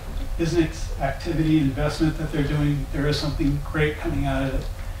business activity investment that they're doing, there is something great coming out of it.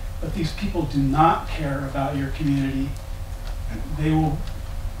 But these people do not care about your community. They will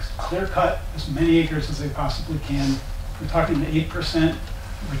clear cut as many acres as they possibly can. We're talking the 8%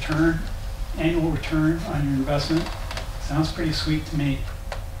 return, annual return on your investment. Sounds pretty sweet to me.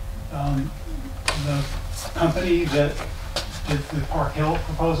 The company that did the Park Hill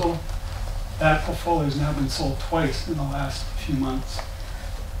proposal, that portfolio has now been sold twice in the last few months.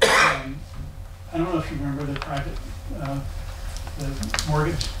 I don't know if you remember the private, the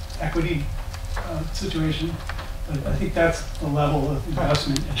mortgage equity situation, but I think that's the level of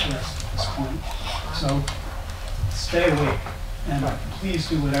investment interest at this point. So stay awake and please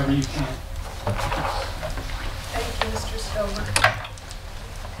do whatever you can. Thank you, Mr. Stover.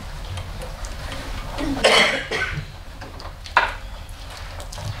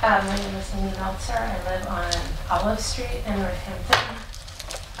 My name is Amy Meltzer. I live on Olive Street in Northampton.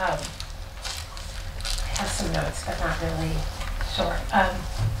 I have some notes, but not really short. I'm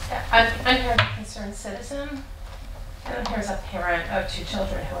here as a concerned citizen, and I'm here as a parent of 2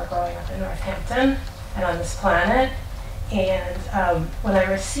 children who are growing up in Northampton and on this planet. And when I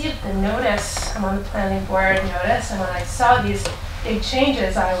received the notice, I'm on the planning board notice, and when I saw these big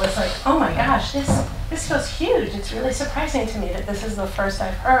changes, I was like, oh my gosh, this feels huge. It's really surprising to me that this is the first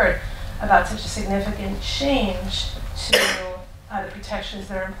I've heard about such a significant change to the protections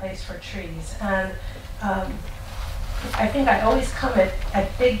that are in place for trees. And I think I always come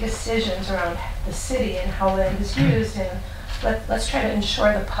at big decisions around the city and how land is used, and let's try to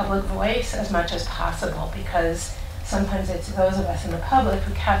ensure the public voice as much as possible, because sometimes it's those of us in the public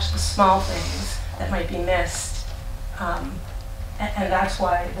who catch the small things that might be missed. And that's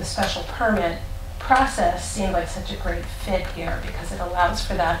why the special permit process seemed like such a great fit here, because it allows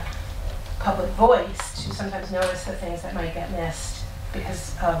for that public voice to sometimes notice the things that might get missed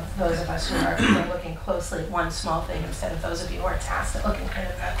because of those of us who are looking closely at one small thing instead of those of you who are tasked at looking kind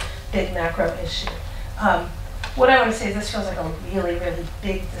of at a big macro issue. What I want to say is this feels like a really, really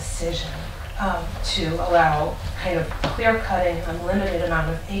big decision to allow kind of clear-cutting, unlimited amount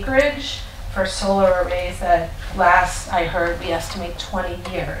of acreage for solar arrays that last, I heard, we estimate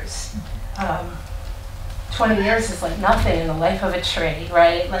 20 years. 20 years is like nothing in the life of a tree,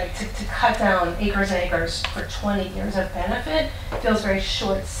 right? Like to cut down acres and acres for 20 years of benefit feels very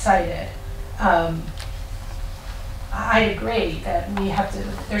short-sighted. I agree that we have to,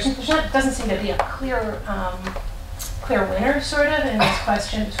 doesn't seem to be a clear winner sort of in this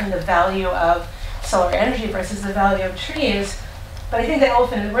question between the value of solar energy versus the value of trees. But I think the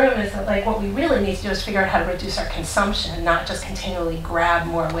elephant in the room is that like what we really need to do is figure out how to reduce our consumption, not just continually grab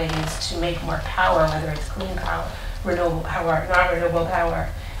more ways to make more power, whether it's clean power, renewable power, non-renewable power.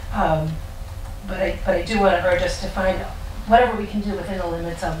 But I do want to urge us to find whatever we can do within the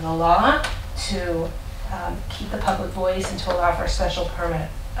limits of the law to keep the public voice and to allow for a special permit.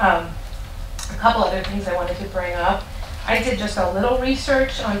 A couple other things I wanted to bring up. I did just a little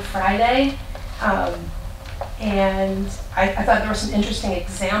research on Friday. And I thought there were some interesting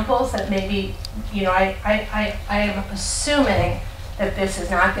examples that maybe, you know, I am assuming that this is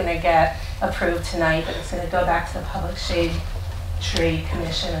not going to get approved tonight, but it's going to go back to the Public Shade Tree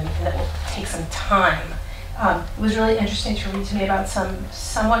Commission, and that will take some time. It was really interesting to read to me about some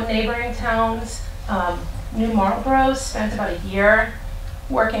somewhat neighboring towns. New Marlborough spent about a year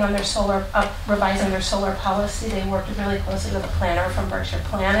working on their solar, revising their solar policy. They worked really closely with a planner from Berkshire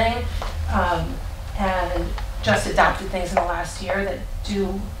Planning, and just adopted things in the last year that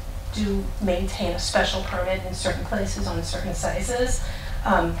do maintain a special permit in certain places on certain sizes.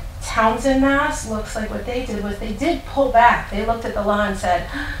 Townsend, Mass, looks like what they did was they did pull back. They looked at the law and said,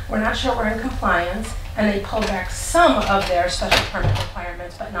 we're not sure we're in compliance, and they pulled back some of their special permit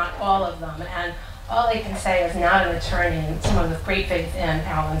requirements, but not all of them. And all I can say as not an attorney and someone with great faith in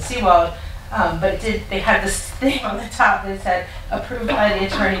Alan Seawald, But they had this thing on the top that said approved by the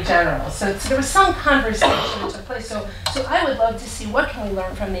Attorney General. So there was some conversation that took place. So I would love to see what can we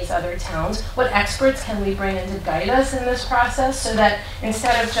learn from these other towns, what experts can we bring in to guide us in this process, so that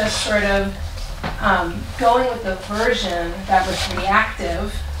instead of just sort of going with the version that was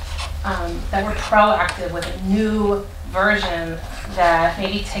reactive, that we're proactive with a new version that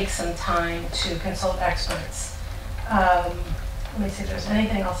maybe takes some time to consult experts. Let me see if there's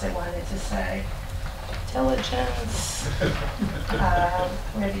anything else I wanted to say. Diligence,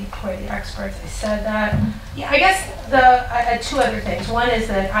 where the experts, I said that. Yeah, I guess I had two other things. One is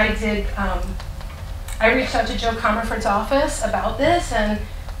that I reached out to Joe Comerford's office about this, and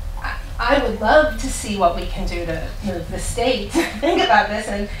I would love to see what we can do to move the state to think about this.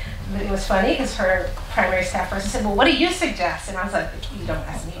 And it was funny because her primary staff person said, well, what do you suggest? And I was like, you don't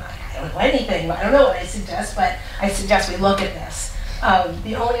ask me. I don't know anything. I don't know what I suggest, but I suggest we look at this.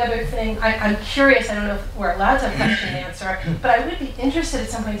 The only other thing, I'm curious, I don't know if we're allowed to have question and answer, but I would be interested at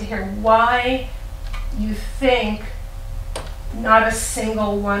some point to hear why you think not a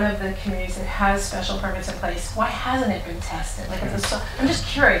single one of the communities that has special permits in place, why hasn't it been tested? Like, I'm just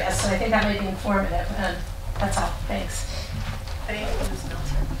curious, so I think that might be informative. That's all. Thanks. Anyone else?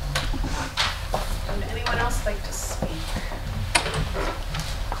 Would anyone else like to speak?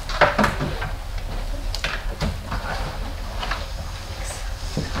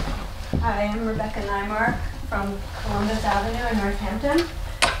 Hi, I'm Rebecca Nymark from Columbus Avenue in Northampton.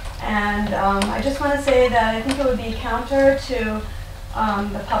 And I just want to say that I think it would be counter to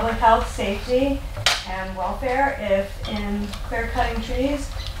the public health, safety, and welfare if in clear-cutting trees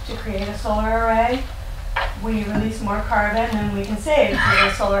to create a solar array, we release more carbon than we can save through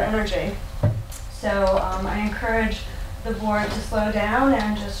the solar energy. So I encourage the board to slow down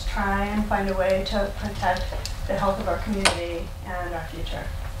and just try and find a way to protect the health of our community and our future.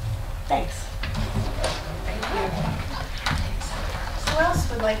 Thanks. Thank you. Who else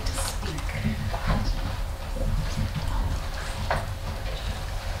would like to speak?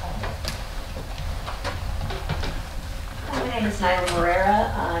 My name is Nyla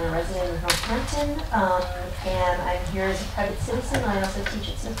Morera. I'm a resident of Northampton, and I'm here as a private citizen. I also teach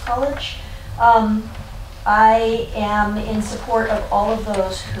at Smith College. I am in support of all of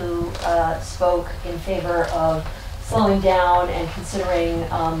those who spoke in favor of slowing down and considering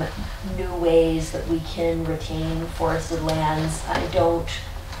new ways that we can retain forested lands. I don't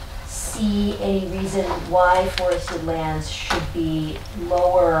see any reason why forested lands should be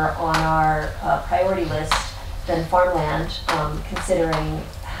lower on our priority list than farmland, considering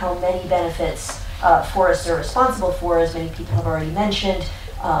how many benefits forests are responsible for, as many people have already mentioned.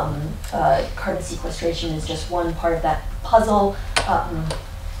 Carbon sequestration is just one part of that puzzle.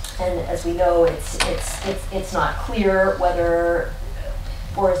 And as we know, it's not clear whether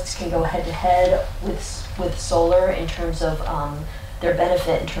forests can go head to head with solar in terms of their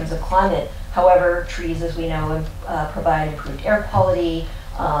benefit in terms of climate. However, trees, as we know, provide improved air quality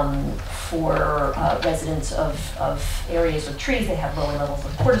for residents of areas with trees. They have lower levels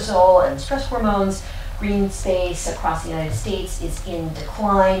of cortisol and stress hormones. Green space across the United States is in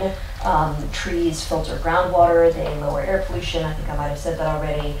decline. Trees filter groundwater, they lower air pollution. I think I might have said that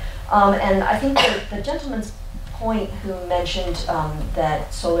already. And I think the gentleman's point who mentioned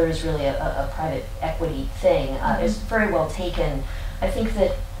that solar is really a private equity thing is very well taken. I think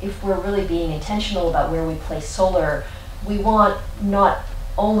that if we're really being intentional about where we place solar, we want not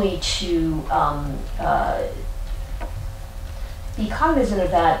only to be cognizant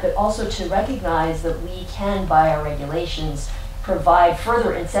of that, but also to recognize that we can, by our regulations, provide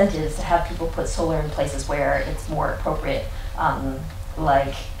further incentives to have people put solar in places where it's more appropriate.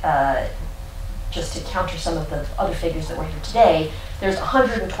 Just to counter some of the other figures that were here today, there's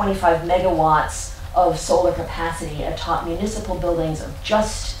 125 megawatts of solar capacity atop municipal buildings, of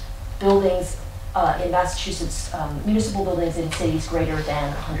just buildings in Massachusetts, municipal buildings in cities greater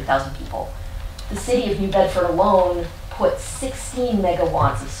than 100,000 people. The city of New Bedford alone put 16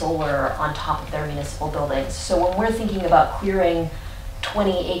 megawatts of solar on top of their municipal buildings. So when we're thinking about clearing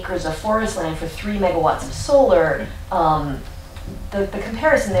 20 acres of forest land for 3 megawatts of solar, the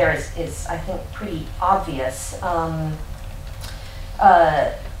comparison there is I think, pretty obvious. And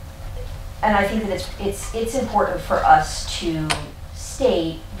I think that it's important for us to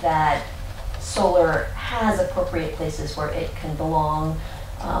state that solar has appropriate places where it can belong.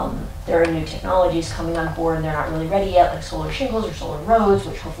 There are new technologies coming on board and they're not really ready yet, like solar shingles or solar roads,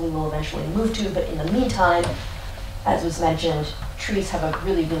 which hopefully we'll eventually move to. But in the meantime, as was mentioned, trees have a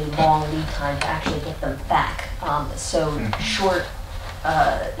really, really long lead time to actually get them back. So short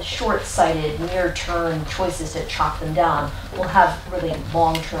short-sighted, near-term choices to chop them down will have really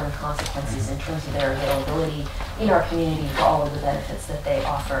long-term consequences in terms of their availability in our community for all of the benefits that they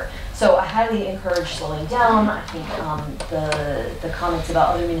offer. So I highly encourage slowing down. I think the comments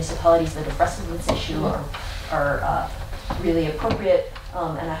about other municipalities that have wrestled with this issue are really appropriate,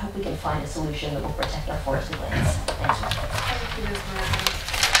 and I hope we can find a solution that will protect our forested lands. Thanks. Thank you, Ms. Moran.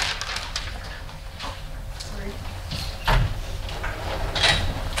 Sorry.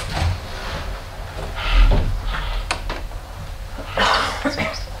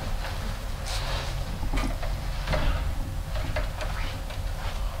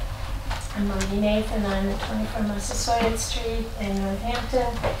 I'm Margie Nathan, I'm at 24 Massasoit Street in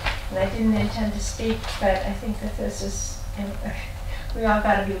Northampton, and I didn't intend to speak, but I think that this is, we all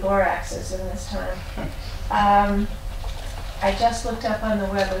gotta be Loraxes in this time. I just looked up on the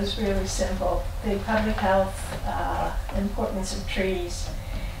web, it was really simple, the public health importance of trees.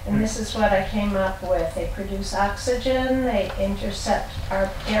 And this is what I came up with. They produce oxygen, they intercept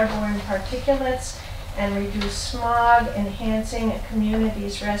our airborne particulates, and reduce smog, enhancing a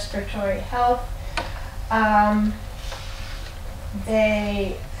community's respiratory health.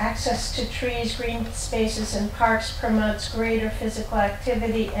 Access to trees, green spaces, and parks promotes greater physical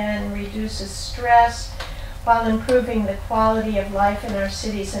activity and reduces stress, while improving the quality of life in our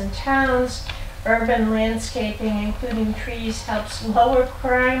cities and towns. Urban landscaping, including trees, helps lower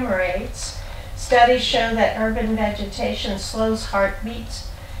crime rates. Studies show that urban vegetation slows heartbeats,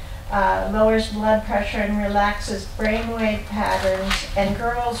 lowers blood pressure, and relaxes brainwave patterns. And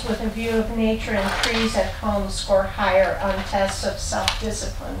girls with a view of nature and trees at home score higher on tests of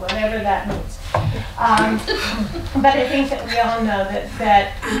self-discipline, whatever that means. But I think that we all know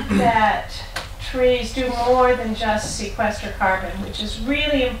that trees do more than just sequester carbon, which is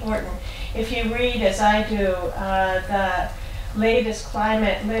really important. If you read, as I do, the latest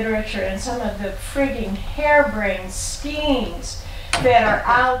climate literature and some of the frigging harebrained schemes that are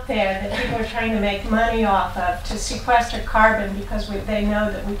out there that people are trying to make money off of to sequester carbon because they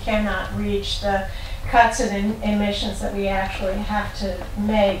know that we cannot reach the cuts in emissions that we actually have to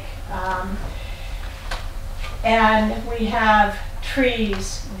make. And we have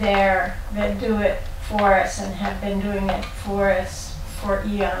trees there that do it for us and have been doing it for us for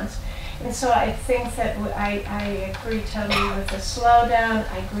eons. And so I think that I agree totally with the slowdown.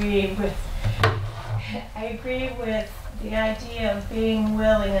 I agree with the idea of being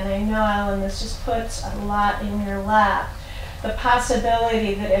willing, and I know, Alan, this just puts a lot in your lap. The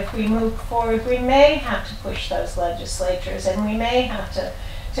possibility that if we move forward, we may have to push those legislatures, and we may have to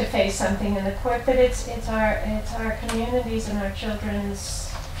face something in the court, but it's our communities and our children's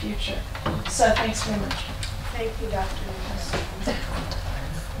future. So thanks very much. Thank you, Dr. Newhouse.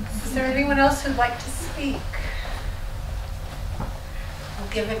 Is there anyone else who'd like to speak? We'll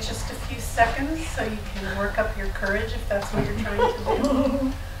give it just a few seconds so you can work up your courage if that's what you're trying to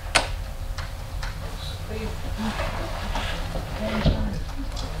do.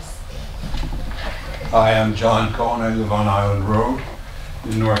 Hi, I'm John Cohen. I live on Island Road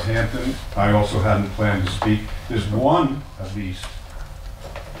in Northampton. I also hadn't planned to speak. There's one, at least,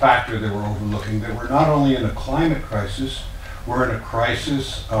 factor that we're overlooking, that we're not only in a climate crisis, we're in a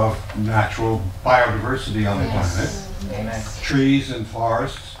crisis of natural biodiversity on the planet. Yes. Trees and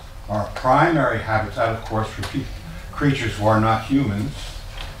forests are primary habitat, of course, for creatures who are not humans.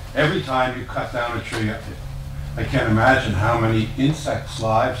 Every time you cut down a tree, I can't imagine how many insects'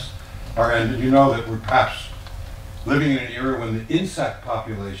 lives are ended. You know that we're perhaps living in an era when the insect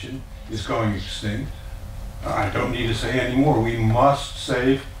population is going extinct. I don't need to say any more. We must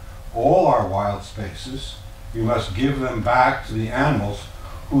save all our wild spaces. We must give them back to the animals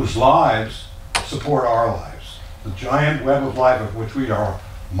whose lives support our lives. The giant web of life of which we are a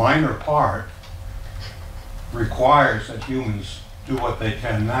minor part requires that humans do what they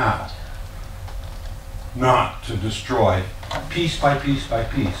can now, not to destroy piece by piece by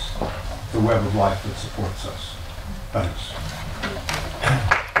piece the web of life that supports us. Thanks.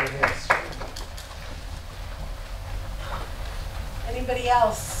 Anybody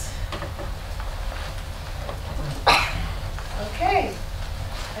else? Okay.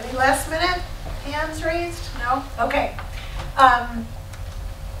 Any last minute hands raised? No? Okay.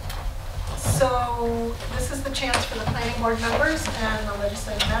 So this is the chance for the planning board members and the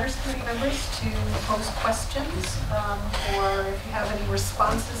legislative matters committee members to pose questions, or if you have any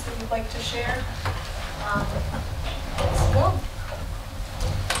responses that you'd like to share. Let's go.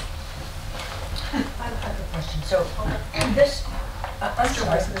 I have a question. So this, Mr.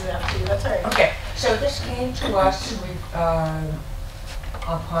 Wilson is after you. That's all right. okay, so this came to us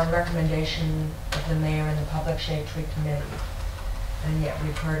upon recommendation of the mayor and the Public Shade Tree Committee. And yet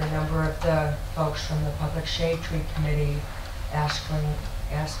we've heard a number of the folks from the Public Shade Tree Committee asking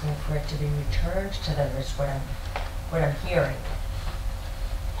for it to be returned to them, is what I'm hearing.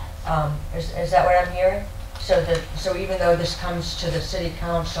 Is that what I'm hearing? So even though this comes to the City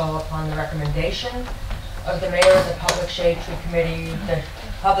Council upon the recommendation of the mayor of the Public Shade Tree Committee, the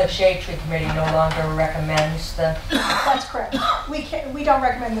Public Shade Tree Committee no longer recommends the... That's correct. We don't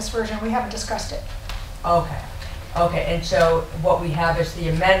recommend this version. We haven't discussed it. Okay. Okay, and so what we have is the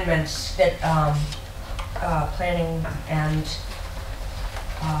amendments that planning and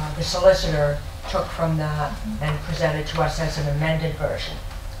the solicitor took from that and presented to us as an amended version,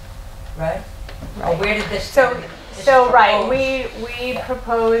 right? Or where did this? Right, we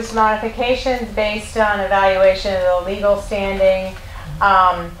proposed modifications based on evaluation of the legal standing.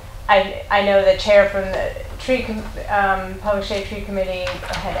 I know the chair from the Public Shade Tree Committee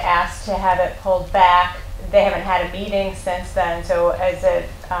had asked to have it pulled back. They haven't had a meeting since then, so as a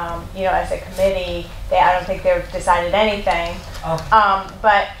as a committee, I don't think they've decided anything. Okay.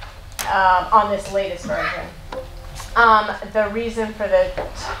 But on this latest version. The reason for the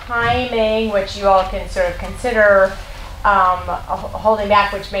timing, which you all can sort of consider holding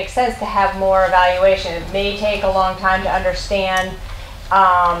back, which makes sense to have more evaluation. It may take a long time to understand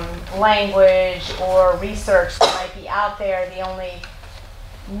language or research that might be out there. The only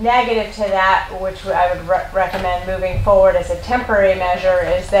negative to that, which I would recommend moving forward as a temporary measure,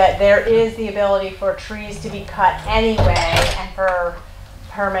 is that there is the ability for trees to be cut anyway and for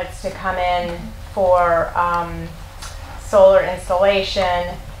permits to come in for solar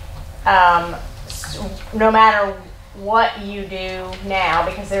installation, no matter what you do now,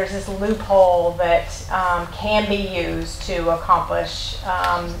 because there's this loophole that can be used to accomplish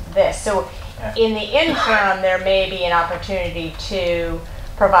this. So in the interim, there may be an opportunity to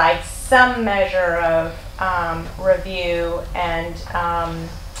provide some measure of review and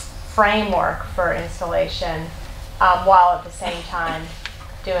framework for installation while at the same time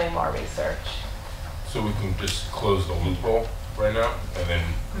doing more research. So we can just close the loophole right now and then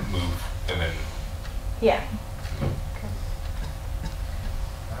move and then... Yeah.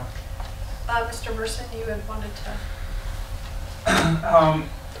 Mr. Burson, you had wanted to... I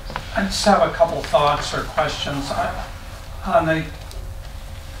just have a couple thoughts or questions on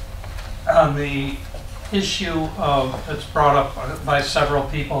the issue of, it's brought up by several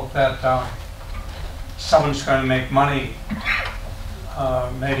people that someone's going to make money,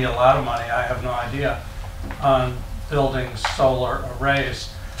 maybe a lot of money, I have no idea, on building solar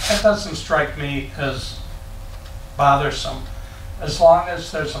arrays. That doesn't strike me as bothersome. As long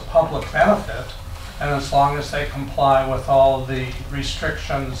as there's a public benefit and as long as they comply with all the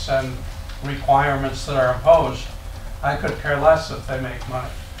restrictions and requirements that are imposed, I could care less if they make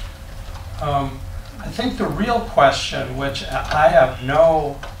money. I think the real question, which I have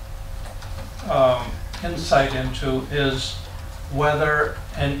no insight into, is whether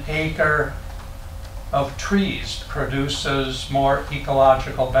an acre of trees produces more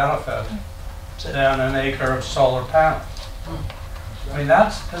ecological benefit than an acre of solar panels. I mean,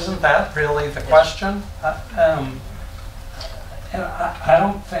 isn't that really the question? And I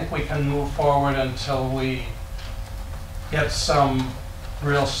don't think we can move forward until we get some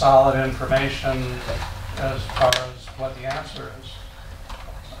real solid information as far as what the answer is.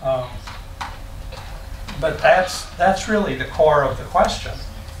 But that's really the core of the question.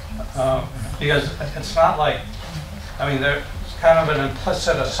 Because it's not like, I mean, there's kind of an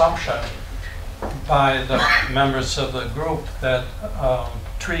implicit assumption by the members of the group that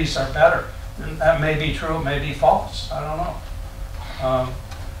trees are better. And that may be true, it may be false, I don't know.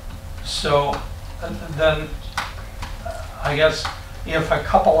 So then I guess if a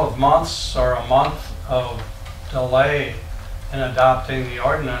couple of months or a month of delay in adopting the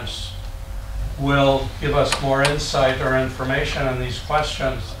ordinance will give us more insight or information on these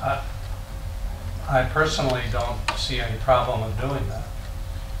questions, I personally don't see any problem with doing that.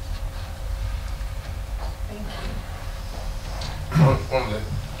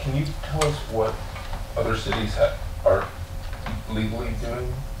 Can you tell us what other cities are legally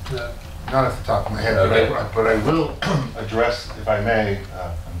doing to... Not at the top of my head, Okay. but I will address, if I may,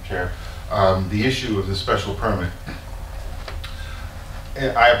 Madam Chair, the issue of the special permit.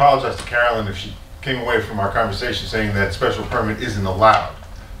 I apologize to Carolyn if she came away from our conversation saying that special permit isn't allowed.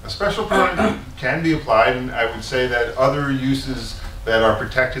 A special permit can be applied, and I would say that other uses that are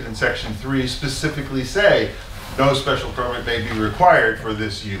protected in Section 3 specifically say no special permit may be required for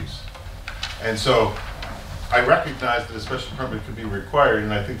this use. And so I recognize that a special permit could be required,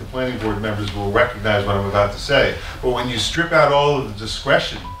 and I think the planning board members will recognize what I'm about to say. But when you strip out all of the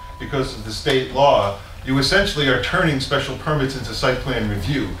discretion because of the state law, you essentially are turning special permits into site plan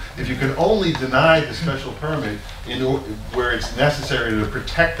review. If you can only deny the special permit where it's necessary to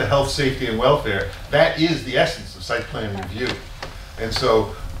protect the health, safety, and welfare, that is the essence of site plan review. And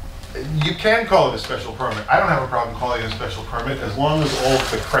so you can call it a special permit. I don't have a problem calling it a special permit as long as all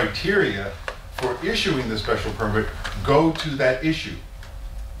the criteria for issuing the special permit go to that issue,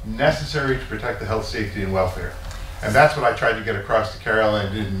 necessary to protect the health, safety, and welfare. And that's what I tried to get across to Carol,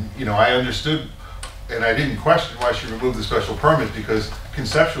 and I understood, and I didn't question why she removed the special permit, because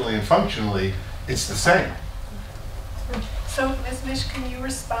conceptually and functionally, it's the same. So, Ms. Mish, can you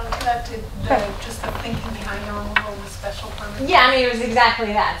respond to that, just the thinking behind the removal of the special permit? Yeah, I mean, it was exactly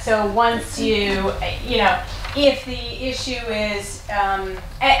that. So once you, if the issue is,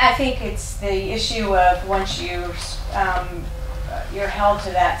 I think it's the issue of once you're held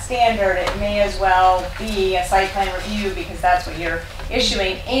to that standard, it may as well be a site plan review because that's what you're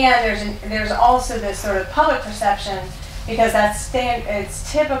issuing. And there's also this sort of public perception, because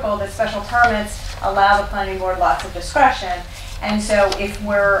it's typical that special permits allow the planning board lots of discretion. And so if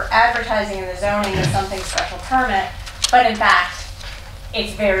we're advertising in the zoning as something special permit, but in fact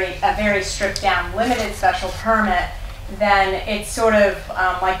it's a very stripped down, limited special permit, then it's sort of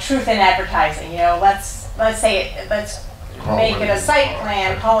like truth in advertising. Let's make it a site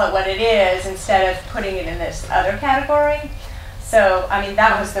plan, call it what it is, instead of putting it in this other category. So, I mean,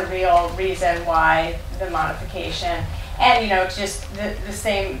 that was the real reason why the modification. And, just the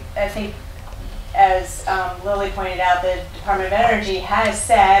same, I think, as Lily pointed out, the Department of Energy has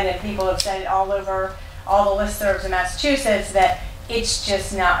said, and people have said it all over all the listservs in Massachusetts, that it's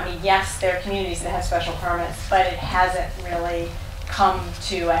just not, yes, there are communities that have special permits, but it hasn't really come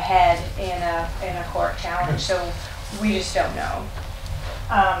to a head in a court challenge, so we just don't know.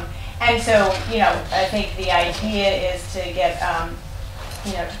 And so, I think the idea is to get,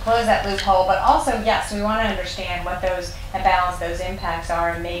 to close that loophole, but also, yes, we want to understand what those, and balance those impacts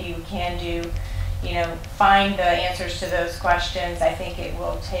are, and maybe we can do, find the answers to those questions. I think it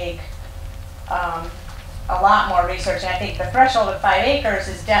will take a lot more research, and I think the threshold of 5 acres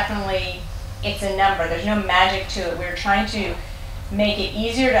is definitely, it's a number. There's no magic to it. We're trying to make it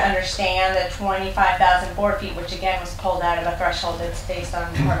easier to understand the 25,000 board feet, which again was pulled out of a threshold that's based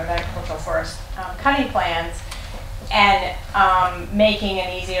on Department of Agricultural Forest cutting plans, and making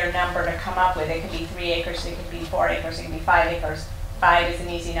an easier number to come up with. It could be 3 acres, it could be 4 acres, it could be 5 acres. 5 is an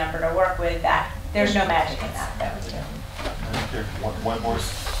easy number to work with. That there's no magic in that, though. One more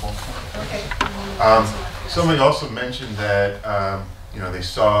small point. Okay. Somebody also mentioned that they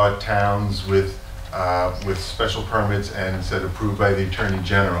saw towns with special permits and said approved by the Attorney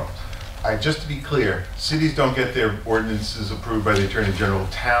General. Just to be clear, cities don't get their ordinances approved by the Attorney General.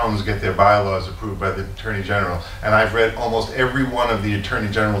 Towns get their bylaws approved by the Attorney General. And I've read almost every one of the Attorney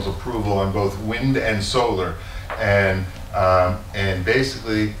General's approval on both wind and solar. And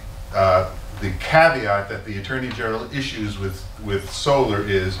basically, the caveat that the Attorney General issues with solar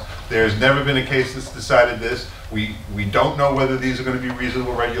is there's never been a case that's decided this. We don't know whether these are going to be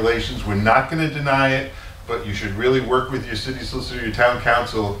reasonable regulations. We're not going to deny it, but you should really work with your city solicitor, your town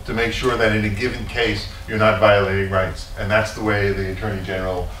council, to make sure that in a given case you're not violating rights. And that's the way the Attorney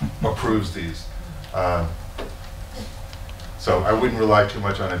General approves these. So I wouldn't rely too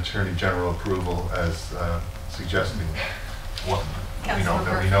much on Attorney General approval as suggesting what that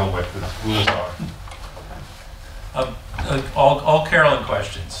we know what the rules are. All Carolyn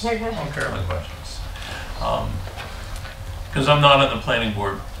questions. All Carolyn questions. Because I'm not on the planning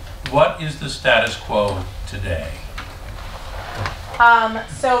board. What is the status quo today?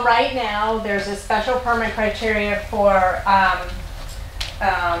 So right now, there's a special permit criteria for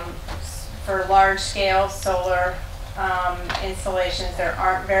large-scale solar installations. There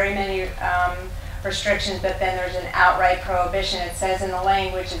aren't very many restrictions, but then there's an outright prohibition. It says in the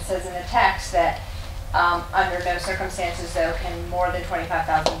language, it says in the text that under no circumstances, though, can more than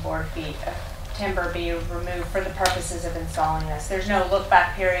 25,000 board feet of timber be removed for the purposes of installing this. There's no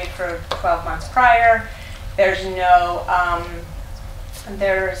look-back period for 12 months prior. There's no,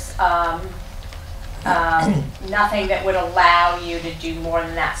 nothing that would allow you to do more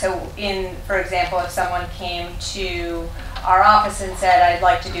than that. So for example, if someone came to our office and said, I'd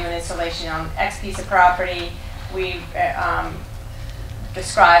like to do an installation on X piece of property, we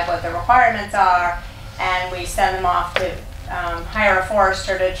describe what the requirements are, and we send them off to hire a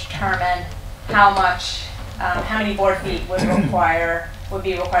forester to determine how many board feet would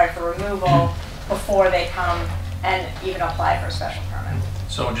be required for removal before they come and even apply for a special permit.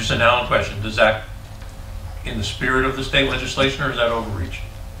 So just an Alan question, does that, in the spirit of the state legislation, or is that overreach?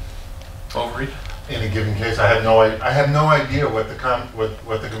 Overreach? in a given case. I had no idea what the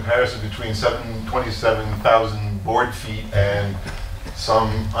comparison between 27,000 board feet and some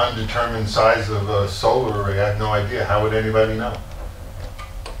undetermined size of a solar array. I had no idea. How would anybody know?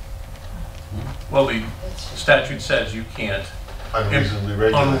 Well, the statute says you can't Unreasonably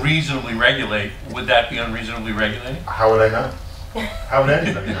regulate. Would that be unreasonably regulating? How would I know? How would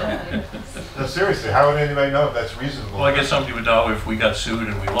anybody know? No, seriously, how would anybody know if that's reasonable? Well, I guess somebody would know if we got sued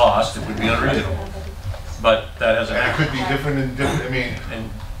and we lost, it would be unreasonable. But that hasn't And it happened. could be different in different, I mean,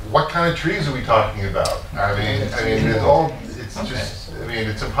 what kind of trees are we talking about? I mean, it's just, I mean,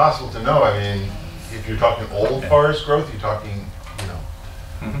 it's impossible to know. I mean, if you're talking old forest growth, you're talking, you know,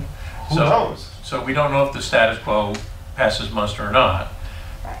 who knows? So we don't know if the status quo passes muster or not.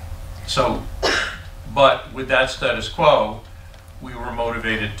 So, but with that status quo, we were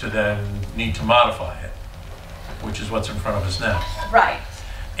motivated to then need to modify it, which is what's in front of us now. Right.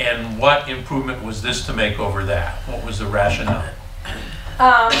 And what improvement was this to make over that? What was the rationale?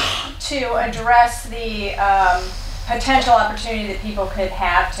 To address the potential opportunity that people could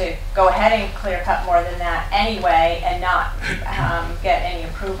have to go ahead and clear cut more than that anyway and not get any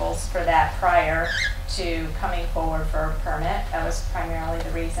approvals for that prior to coming forward for a permit. That was primarily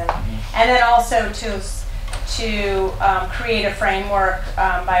the reason. And then also to create a framework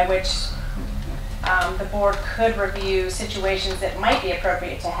by which the board could review situations that might be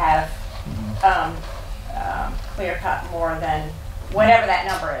appropriate to have clear cut more than whatever that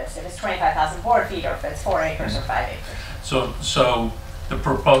number is. If it's 25,000 board feet or if it's 4 acres or 5 acres. So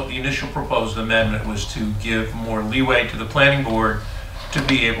the initial proposed amendment was to give more leeway to the planning board to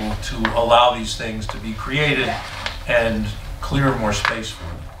be able to allow these things to be created and clear more space for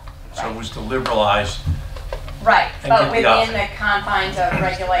them. So it was to liberalize. Right, and but give within the confines of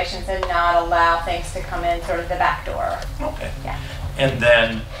regulations and not allow things to come in sort of the back door. Okay. Yeah. And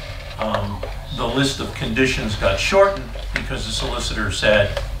then the list of conditions got shortened because the solicitor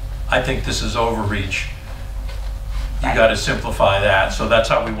said, I think this is overreach. You got to simplify that. So that's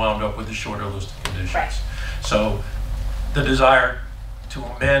how we wound up with a shorter list of conditions. Right. So the desire to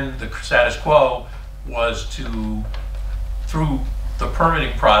amend the status quo was to, through the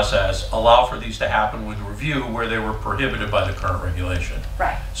permitting process, allow for these to happen with review where they were prohibited by the current regulation.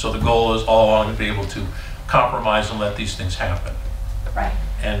 Right. So the goal is all along to be able to compromise and let these things happen. Right.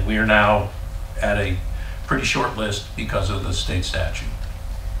 And we are now at a pretty short list because of the state statute.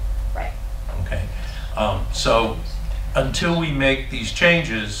 Right. Okay. So until we make these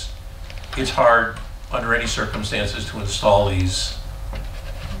changes, it's hard under any circumstances to install these.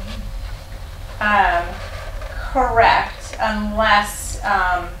 Correct, unless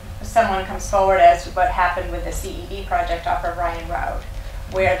someone comes forward as what happened with the CED project off of Ryan Road,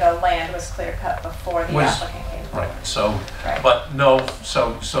 where the land was clear cut before the applicant came forward. Right. So, Right. but no.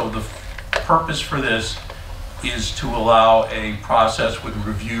 So the purpose for this is to allow a process with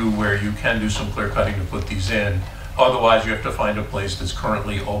review where you can do some clear cutting to put these in. Otherwise, you have to find a place that's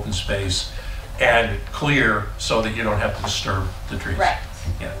currently open space and clear so that you don't have to disturb the trees. Right.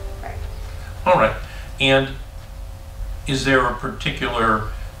 Yeah. Right. All right. And is there a particular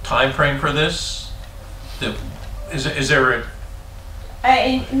time frame for this? Is there a...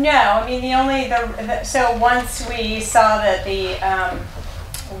 No, I mean so once we saw that the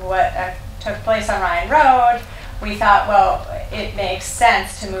what took place on Ryan Road, we thought, well, it makes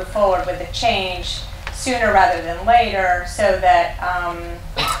sense to move forward with the change sooner rather than later, so that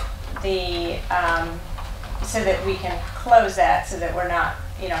so that we can close that, so that we're not,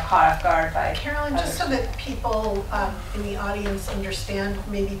 caught off guard by. Carolyn, just so that people in the audience understand,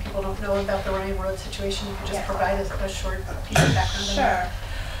 maybe people don't know about the Ryan Road situation, you could just provide us a short piece of background.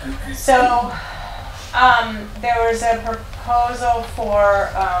 Sure. So there was a proposal for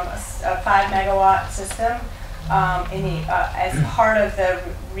a 5-megawatt system as part of the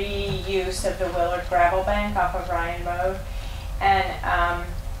reuse of the Willard gravel bank off of Ryan Road, and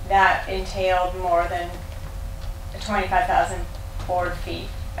that entailed more than 25,000 board feet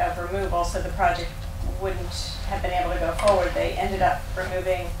of removal, so the project wouldn't have been able to go forward. They ended up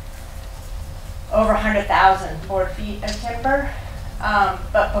removing over 100,000 board feet of timber,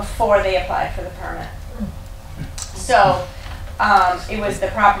 but before they applied for the permit. So it was the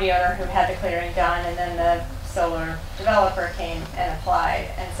property owner who had the clearing done, and then the solar developer came and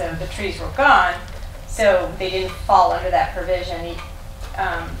applied, and so the trees were gone, so they didn't fall under that provision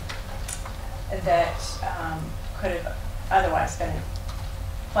that could have otherwise been in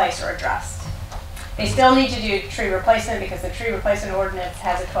place or addressed. They still need to do tree replacement because the tree replacement ordinance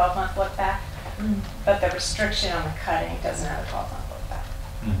has a 12-month look back, but the restriction on the cutting doesn't have a 12-month look back.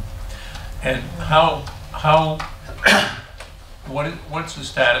 And what's the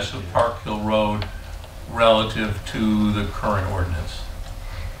status of Park Hill Road relative to the current ordinance?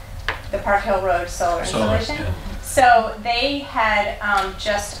 The Park Hill Road solar Solar, installation. yeah. So they had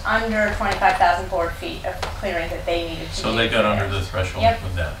just under 25,000 board feet of clearing that they needed to do. So they got under the threshold Yep.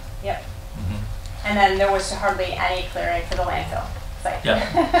 with that. Yep. Mhm. And then there was hardly any clearing for the landfill site.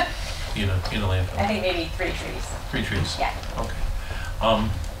 Yeah. In a I landfill. think maybe 3 trees. 3 trees? Yeah. Okay.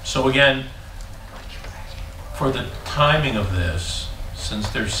 So again, for the timing of this, since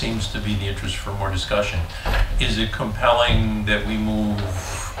there seems to be the interest for more discussion, is it compelling that we move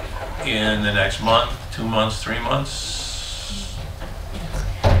in the next month, 2 months, 3 months?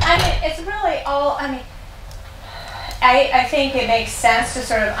 I mean, it's really all, I think it makes sense to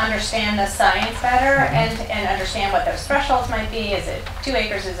sort of understand the science better and understand what those thresholds might be. Is it 2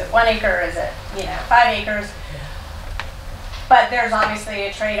 acres? Is it 1 acre? Is it, 5 acres? But there's obviously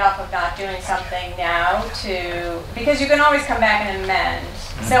a trade-off of not doing something now because you can always come back and amend.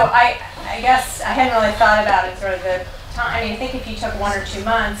 So I guess I hadn't really thought about it sort of the time. I think if you took 1 or 2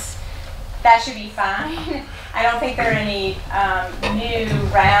 months, that should be fine. I don't think there are any new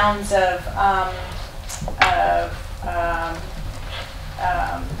rounds of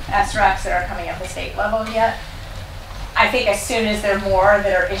SRECs that are coming at the state level yet. I think as soon as there are more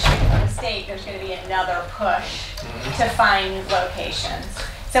that are issued from the state, there's going to be another push to find locations.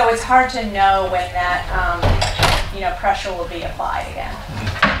 So it's hard to know when that pressure will be applied again.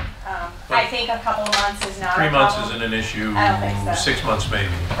 I think a couple of months is not 3 a months problem. isn't an issue. I don't think so. 6 months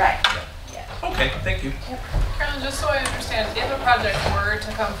maybe. Right. Okay, thank you. Carolyn, just so I understand, if a project were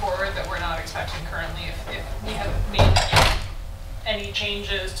to come forward that we're not expecting currently, if we haven't made any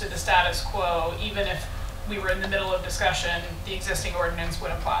changes to the status quo, even if we were in the middle of discussion, the existing ordinance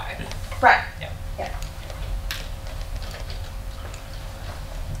would apply? Right. Yeah.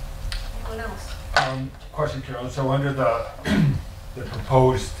 Anyone else? Question, Carolyn. So under the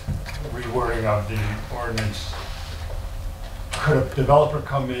proposed rewording of the ordinance, could a developer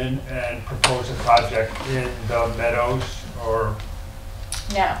come in and propose a project in the meadows or?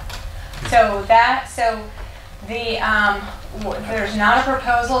 No. There's not a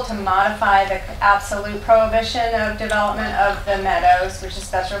proposal to modify the absolute prohibition of development of the meadows, which is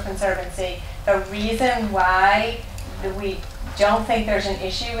special conservancy. The reason why we don't think there's an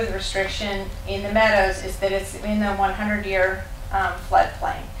issue with restriction in the meadows is that it's in the 100-year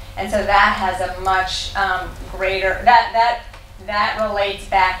floodplain. And so that has a much greater, that relates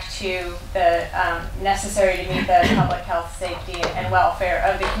back to the necessary to meet the public health, safety, and welfare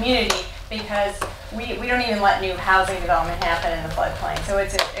of the community, because we don't even let new housing development happen in the floodplain. So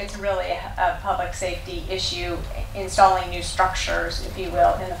it's really a public safety issue, installing new structures, if you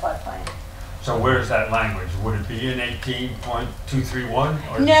will, in the floodplain. So where's that language? Would it be in 18.231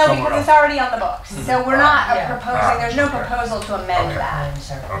 or No, somewhere because else? it's already on the books. So we're not Yeah. proposing, there's no Okay. proposal to amend Okay. that.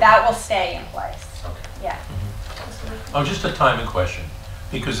 Okay. That will stay in place. Okay. Yeah. Oh, just a timing question,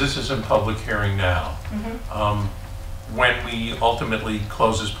 because this is in public hearing now. When we ultimately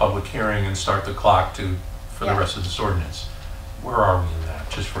close this public hearing and start the clock for the rest of this ordinance, where are we in that,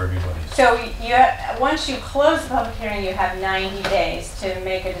 just for everybody's? So once you close the public hearing, you have 90 days to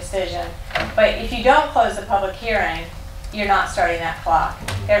make a decision. But if you don't close the public hearing, you're not starting that clock.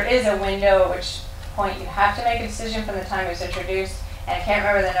 There is a window at which point you have to make a decision from the time it was introduced. And I can't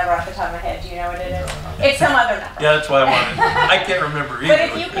remember the number off the top of my head. Do you know what it is? It's some other number. Yeah, that's why I wanted, I can't remember either. But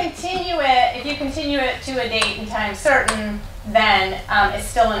if you continue it to a date and time certain, then it's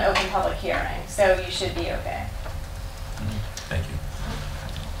still an open public hearing. So you should be okay. Thank you.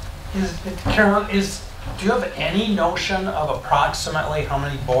 Carolyn, do you have any notion of approximately how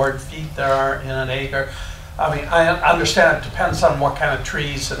many board feet there are in an acre? I mean, I understand it depends on what kind of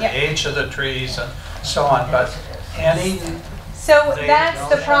trees and the age of the trees and so on, but any? So that's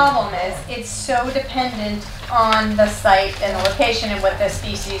the problem, is it's so dependent on the site and the location and what the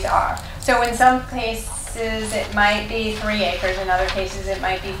species are. So in some cases it might be 3 acres, in other cases it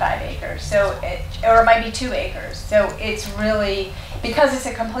might be 5 acres. So or it might be 2 acres. So it's really, because it's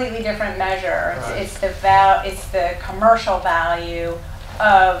a completely different measure. It's the commercial value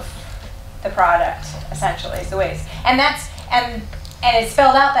of the product, essentially, is the way it's, and it's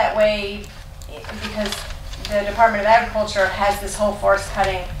spelled out that way because the Department of Agriculture has this whole forest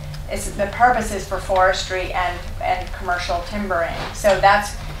cutting. The purpose is for forestry and commercial timbering. So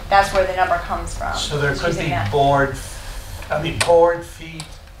that's where the number comes from. So there could be board feet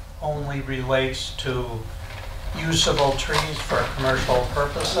only relates to usable trees for commercial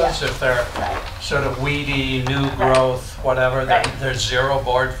purposes. If they're sort of weedy, new growth, whatever, then there's 0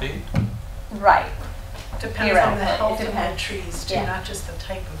 board feet. Right. Depends on the health of the trees too, not just the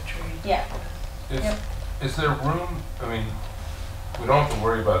type of tree. Yeah. Is there room, I mean, we don't have to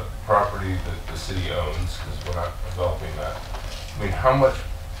worry about property that the city owns, because we're not developing that. I mean, how much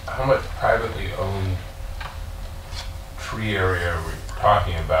privately owned tree area are we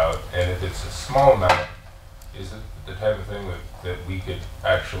talking about? And if it's a small amount, is it the type of thing that we could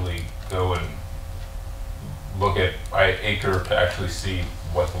actually go and look at by acre to actually see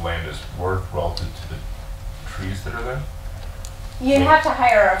what the land is worth relative to the trees that are there? You'd have to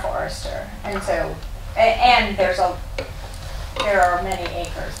hire a forester, and so, and there are many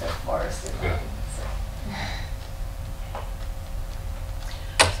acres of forested land.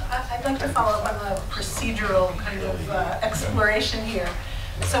 I'd like to follow up on the procedural kind of exploration here.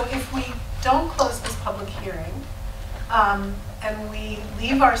 So if we don't close this public hearing, and we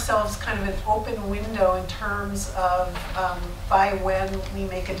leave ourselves kind of an open window in terms of by when we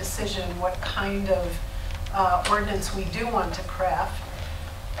make a decision what kind of ordinance we do want to craft,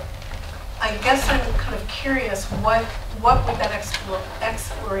 I guess I'm kind of curious, what would that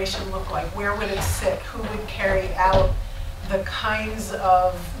exploration look like? Where would it sit? Who would carry out the kinds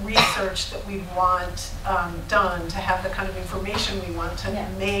of research that we want done to have the kind of information we want to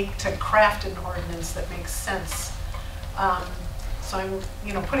make, to craft an ordinance that makes sense? So I'm,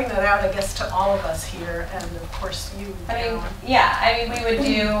 putting that out, I guess, to all of us here, and of course you. We would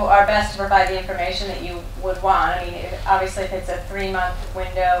do our best to provide the information that you would want. I mean, obviously, if it's a 3-month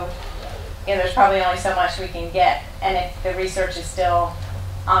window, there's probably only so much we can get, and if the research is still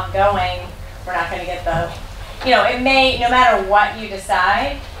ongoing, we're not going to get the. It may, no matter what you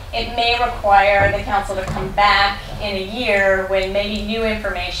decide, it may require the council to come back in a year when maybe new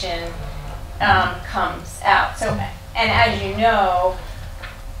information comes out. So, and as you know,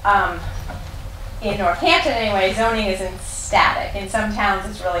 in Northampton anyway, zoning isn't static. In some towns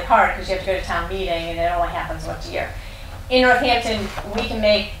it's really hard because you have to go to town meeting and it only happens once a year. In Northampton, we can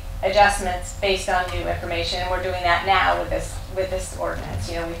make adjustments based on new information, and we're doing that now with this ordinance.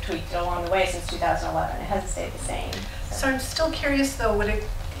 We've tweaked it along the way since 2011. It hasn't stayed the same. So I'm still curious though, would it,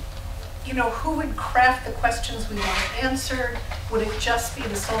 who would craft the questions we want answered? Would it just be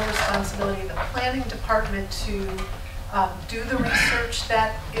the sole responsibility of the planning department to do the research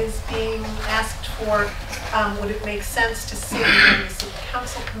that is being asked for? Would it make sense to city and the city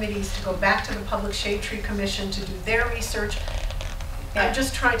council committees to go back to the Public Shade Tree Commission to do their research? I'm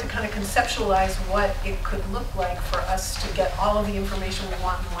just trying to kind of conceptualize what it could look like for us to get all of the information we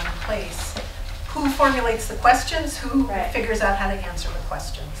want in one place. Who formulates the questions? Who figures out how to answer the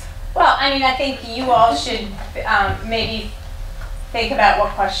questions? Well, I think you all should maybe think about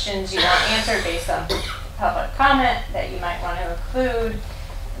what questions you want answered based on public comment that you might want to include.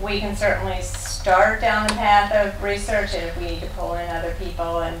 We can certainly start down the path of research, and if we need to pull in other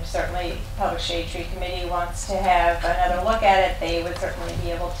people, and certainly Public Shade Tree Committee wants to have another look at it, they would certainly be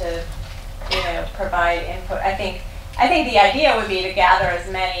able to, provide input. I think the idea would be to gather as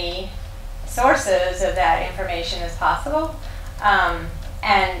many sources of that information as possible,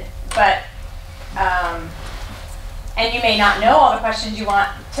 and you may not know all the questions you want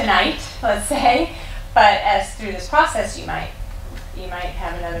tonight, let's say, but as through this process you might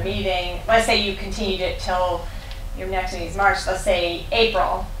have another meeting. Let's say you continued it till your next meeting is March, let's say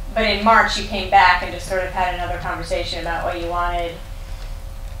April, but in March you came back and just sort of had another conversation about what you wanted.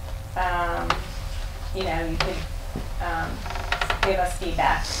 You could give us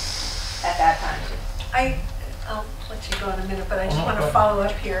feedback at that time. I'll let you go in a minute, but I just want to follow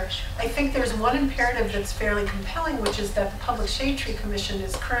up here. I think there's one imperative that's fairly compelling, which is that the Public Shade Tree Commission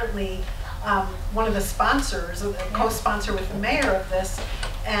is currently one of the sponsors, a co-sponsor with the mayor of this,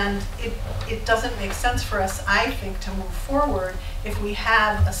 and it doesn't make sense for us, I think, to move forward if we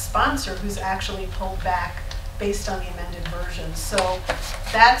have a sponsor who's actually pulled back based on the amended version. So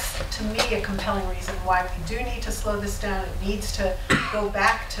that's, to me, a compelling reason why we do need to slow this down. It needs to go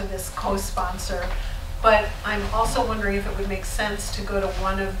back to this co-sponsor. But I'm also wondering if it would make sense to go to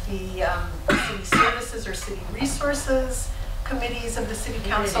one of the city services or city resources committees of the city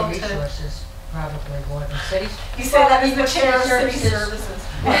council. Resources, probably more than cities. You say that as the chair of city services.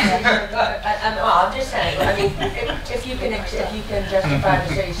 I'm just saying, if you can justify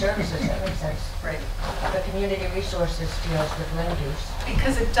the city services, that makes sense. Right. The community resources deals with land use.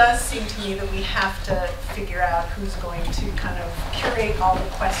 Because it does seem to me that we have to figure out who's going to kind of curate all the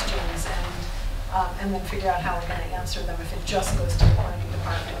questions and then figure out how we're going to answer them if it just goes to the planning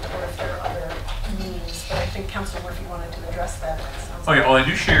department or if there are other means. But I think Councilor Murphy wanted to address that. Well, I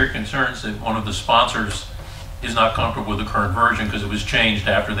do share your concerns that one of the sponsors is not comfortable with the current version because it was changed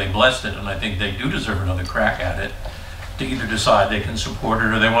after they blessed it, and I think they do deserve another crack at it to either decide they can support it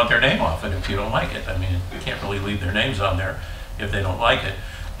or they want their name off it if you don't like it. I mean, you can't really leave their names on there if they don't like it.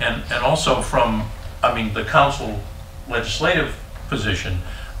 And also from, the council legislative position.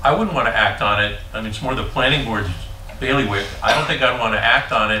 I wouldn't want to act on it. I mean, it's more the planning board's bailiwick. I don't think I'd want to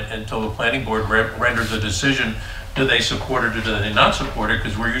act on it until the planning board renders a decision. Do they support it or do they not support it?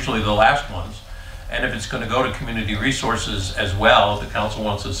 Because we're usually the last ones. And if it's going to go to community resources as well, if the council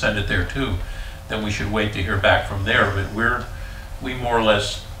wants to send it there too, then we should wait to hear back from there. But we more or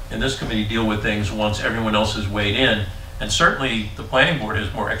less, in this committee, deal with things once everyone else has weighed in. And certainly the planning board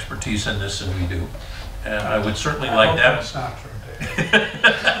has more expertise in this than we do. And I would certainly like them. That's not true, Dave.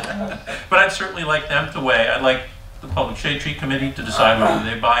 But I'd certainly like them to weigh. I'd like the Public Shade Tree Committee to decide whether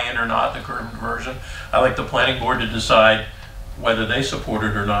they buy in or not, the current version. I'd like the planning board to decide whether they support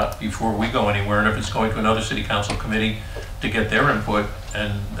it or not before we go anywhere, and if it's going to another city council committee to get their input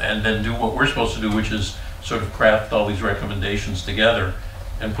and then do what we're supposed to do, which is sort of craft all these recommendations together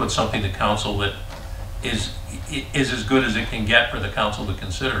and put something to council that is as good as it can get for the council to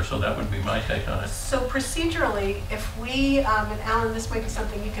consider. So that would be my take on it. So procedurally, if we, and Alan, this might be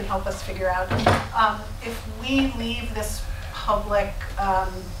something you can help us figure out, if we leave this public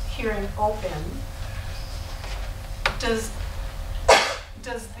hearing open, does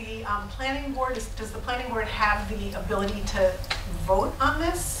the planning board, does the planning board have the ability to vote on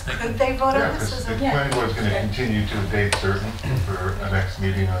this? Could they vote on this? Because the planning board is going to continue to a date certain for a next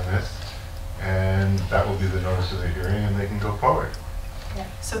meeting on this, and that will be the notice of the hearing, and they can go forward. Yeah.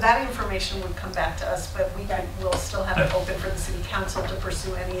 So that information would come back to us, but we'll still have it open for the city council to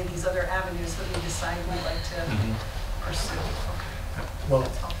pursue any of these other avenues that we decide we'd like to pursue. Okay.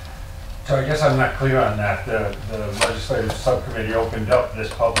 Well, so I guess I'm not clear on that. The legislative subcommittee opened up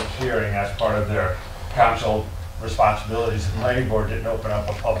this public hearing as part of their council responsibilities. The planning board didn't open up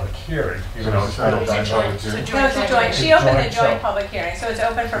a public hearing, even though it's not a public hearing. No, it's a joint, she opened a joint public hearing, so it's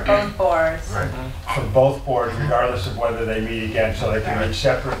open for both boards. Right. For both boards, regardless of whether they meet again, so they can meet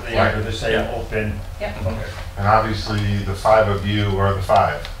separately under the same open. Yep. Okay. And obviously, the 5 of you are the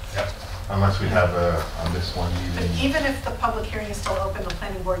 5. Yep. Unless we have on this one But meeting. even if the public hearing is still open, the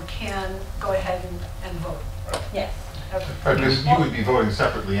planning board can go ahead and vote. Yes. Okay. Because you would be voting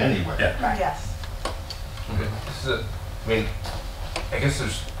separately anyway. Yeah. Yes. Okay. This is I mean, I guess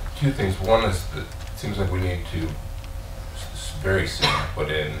there's 2 things. One is that it seems like we need to very soon put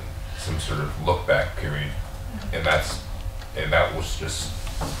in some sort of look back period, and that will just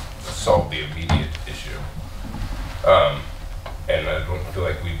solve the immediate issue. And I don't feel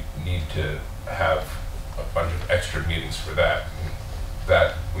like we need to have a bunch of extra meetings for that.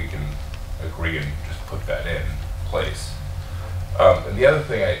 That we can agree and just put that in place. And the other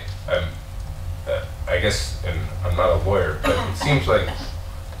thing I guess, and I'm not a lawyer, but it seems like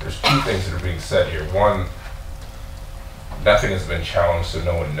there's 2 things that are being said here. One, nothing has been challenged, so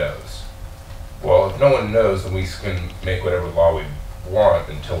no one knows. Well, if no one knows, then we can make whatever law we want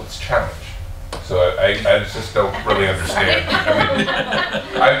until it's challenged. So I just don't really understand.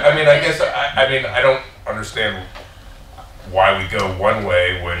 I don't understand why we go one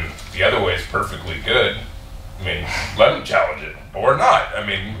way when the other way is perfectly good. I mean, let them challenge it or not. I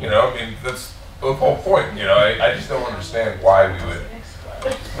mean, that's the whole point. I just don't understand why we would.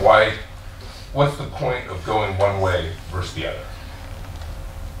 What's the point of going one way versus the other?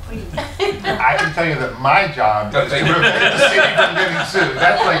 I can tell you that my job is to prevent the city from getting sued.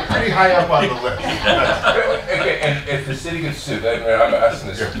 That's like pretty high up on the list. Okay, and if the city gets sued, I'm asking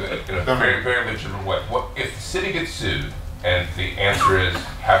this in a very, very legitimate way. If the city gets sued and the answer is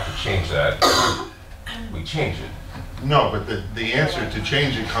have to change that, we change it. No, but the answer to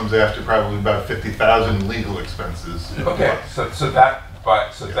change it comes after probably about 50,000 legal expenses. Okay, so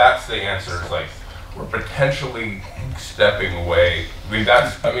that's the answer. It's like we're potentially stepping away.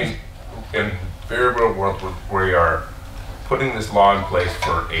 In very real world, we are putting this law in place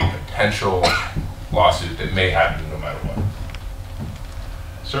for a potential lawsuit that may happen no matter what.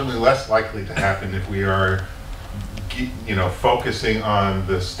 Certainly less likely to happen if we are, focusing on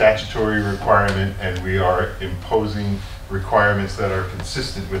the statutory requirement and we are imposing requirements that are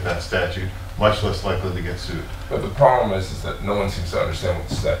consistent with that statute. Much less likely to get sued. But the problem is that no one seems to understand what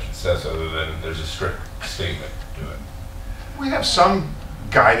the statute says other than there's a strict statement to it. We have some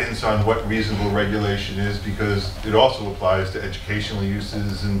guidance on what reasonable regulation is because it also applies to educational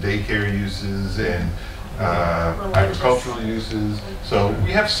uses and daycare uses and agricultural uses. So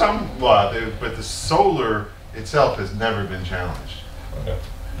we have some law there, but the solar itself has never been challenged. Okay.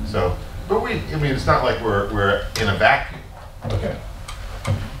 So, but it's not like we're in a vacuum. Okay.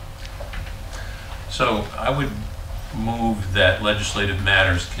 So I would move that Legislative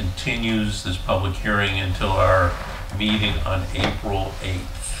Matters continues this public hearing until our meeting on April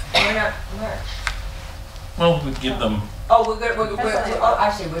 8th. We're not March. Well, we'd give them, Oh,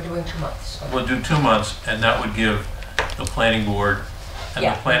 I see, we're doing 2 months. we'll do 2 months, and that would give the planning board and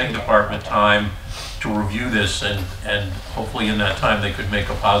Yeah. the planning department time to review this, and hopefully in that time they could make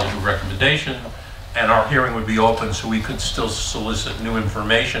a positive recommendation, and our hearing would be open so we could still solicit new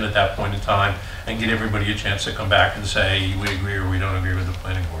information at that point in time and give everybody a chance to come back and say we agree or we don't agree with the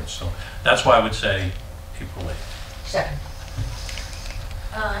planning board. So that's why I would say April 8th. Second.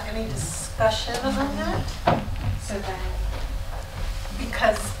 Any discussion on that? So then,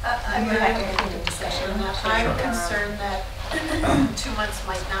 Because I'm You're not gonna do discussion on that. I'm concerned that 2 months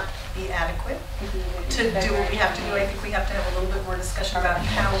might not be adequate to do what we have to do. I think we have to have a little bit more discussion about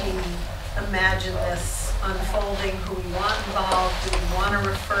how we imagine this unfolding, who we want involved, do we want to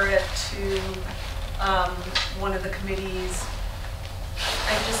refer it to one of the committees?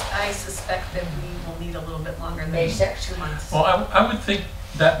 I suspect that we will need a little bit longer than May 6th? 2 months. Well, I would think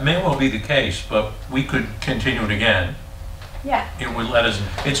that may well be the case, but we could continue it again. yeah. It would let us,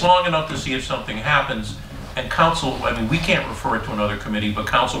 it's long enough to see if something happens, and council, I mean, we can't refer it to another committee, but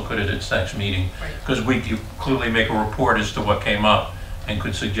council could at its next meeting, because we could clearly make a report as to what came up, and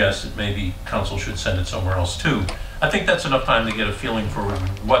could suggest that maybe council should send it somewhere else too. I think that's enough time to get a feeling for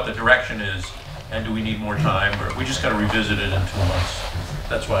what the direction is, and do we need more time, or we just gotta revisit it in 2 months.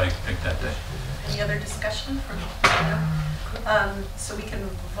 That's why I picked that day. Any other discussion from, so we can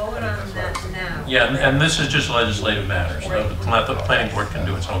vote on that now? Yeah, and this is just legislative matters, not the planning board can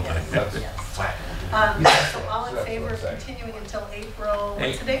do its own thing. So all in favor of continuing until April,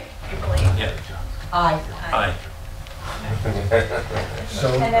 what's the date? April 8th? Yeah. Aye. Aye. So,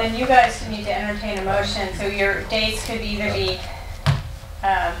 And then you guys need to entertain a motion, so your dates could either be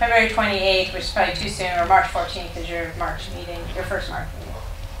February 28th, which is probably too soon, or March 14th is your March meeting, your first March meeting.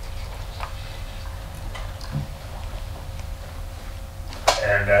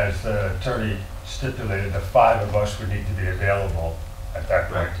 and as the attorney stipulated, the 5 of us would need to be available at that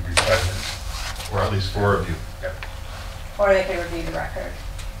point to be present. Or at least 4 of you. Or they could review the record.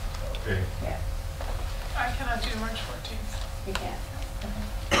 Okay. Yeah, I cannot do March 14th. you can.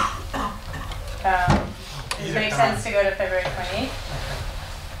 Does it make sense to go to February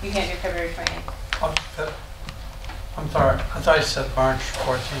 28th? You can't do February 28th. I'm sorry, I thought you said March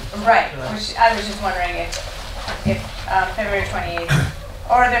 14th. Right, which I was just wondering if February 28th,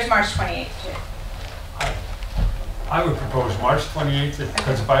 or there's March 28th too. I would propose March 28th,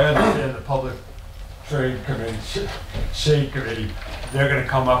 because if I understand the Public Trade Committee, Shade Committee, they're gonna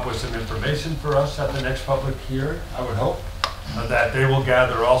come up with some information for us at the next public hearing, I would hope, that they will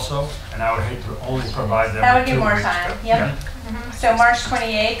gather also, and I would hate to only provide them That would with give 2 more weeks. time, yep. So March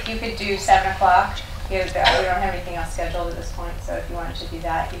 28th, you could do 7 o'clock. We don't have anything else scheduled at this point, so if you wanted to do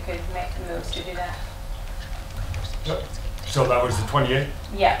that, you could make the moves to do that. So that was the 28th?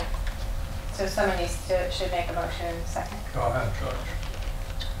 Yeah. So someone should make a motion in a second. Go ahead, George.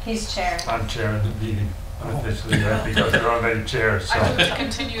 He's chair. I'm chairing the meeting unofficially, yeah, because there aren't many chairs, so. I move to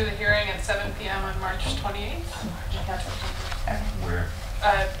continue the hearing at 7 PM on March 28th Where?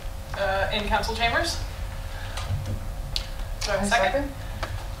 in council chambers. Do I have a second?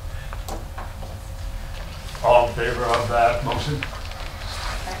 All in favor of that motion?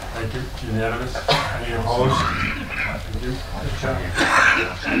 Thank you. Unanimous? Any opposed? Thank you.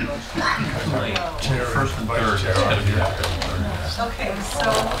 Chair, First and third, vice chair. it's gotta be that. Okay, so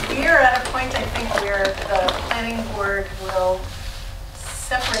we are at a point, I think, where the planning board will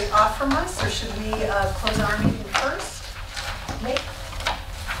separate off from us, or should we close our meeting first?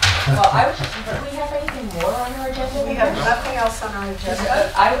 Well, do we have anything more on our agenda? We have nothing else on our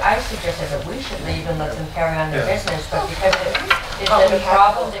agenda. I suggested that we should leave and let them carry on their business, but because it's Oh, a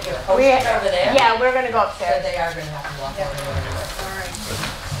problem that you're posted over there. Yeah, we're gonna go So upstairs. they are gonna have to walk over there. All right.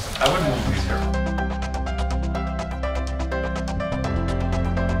 I would move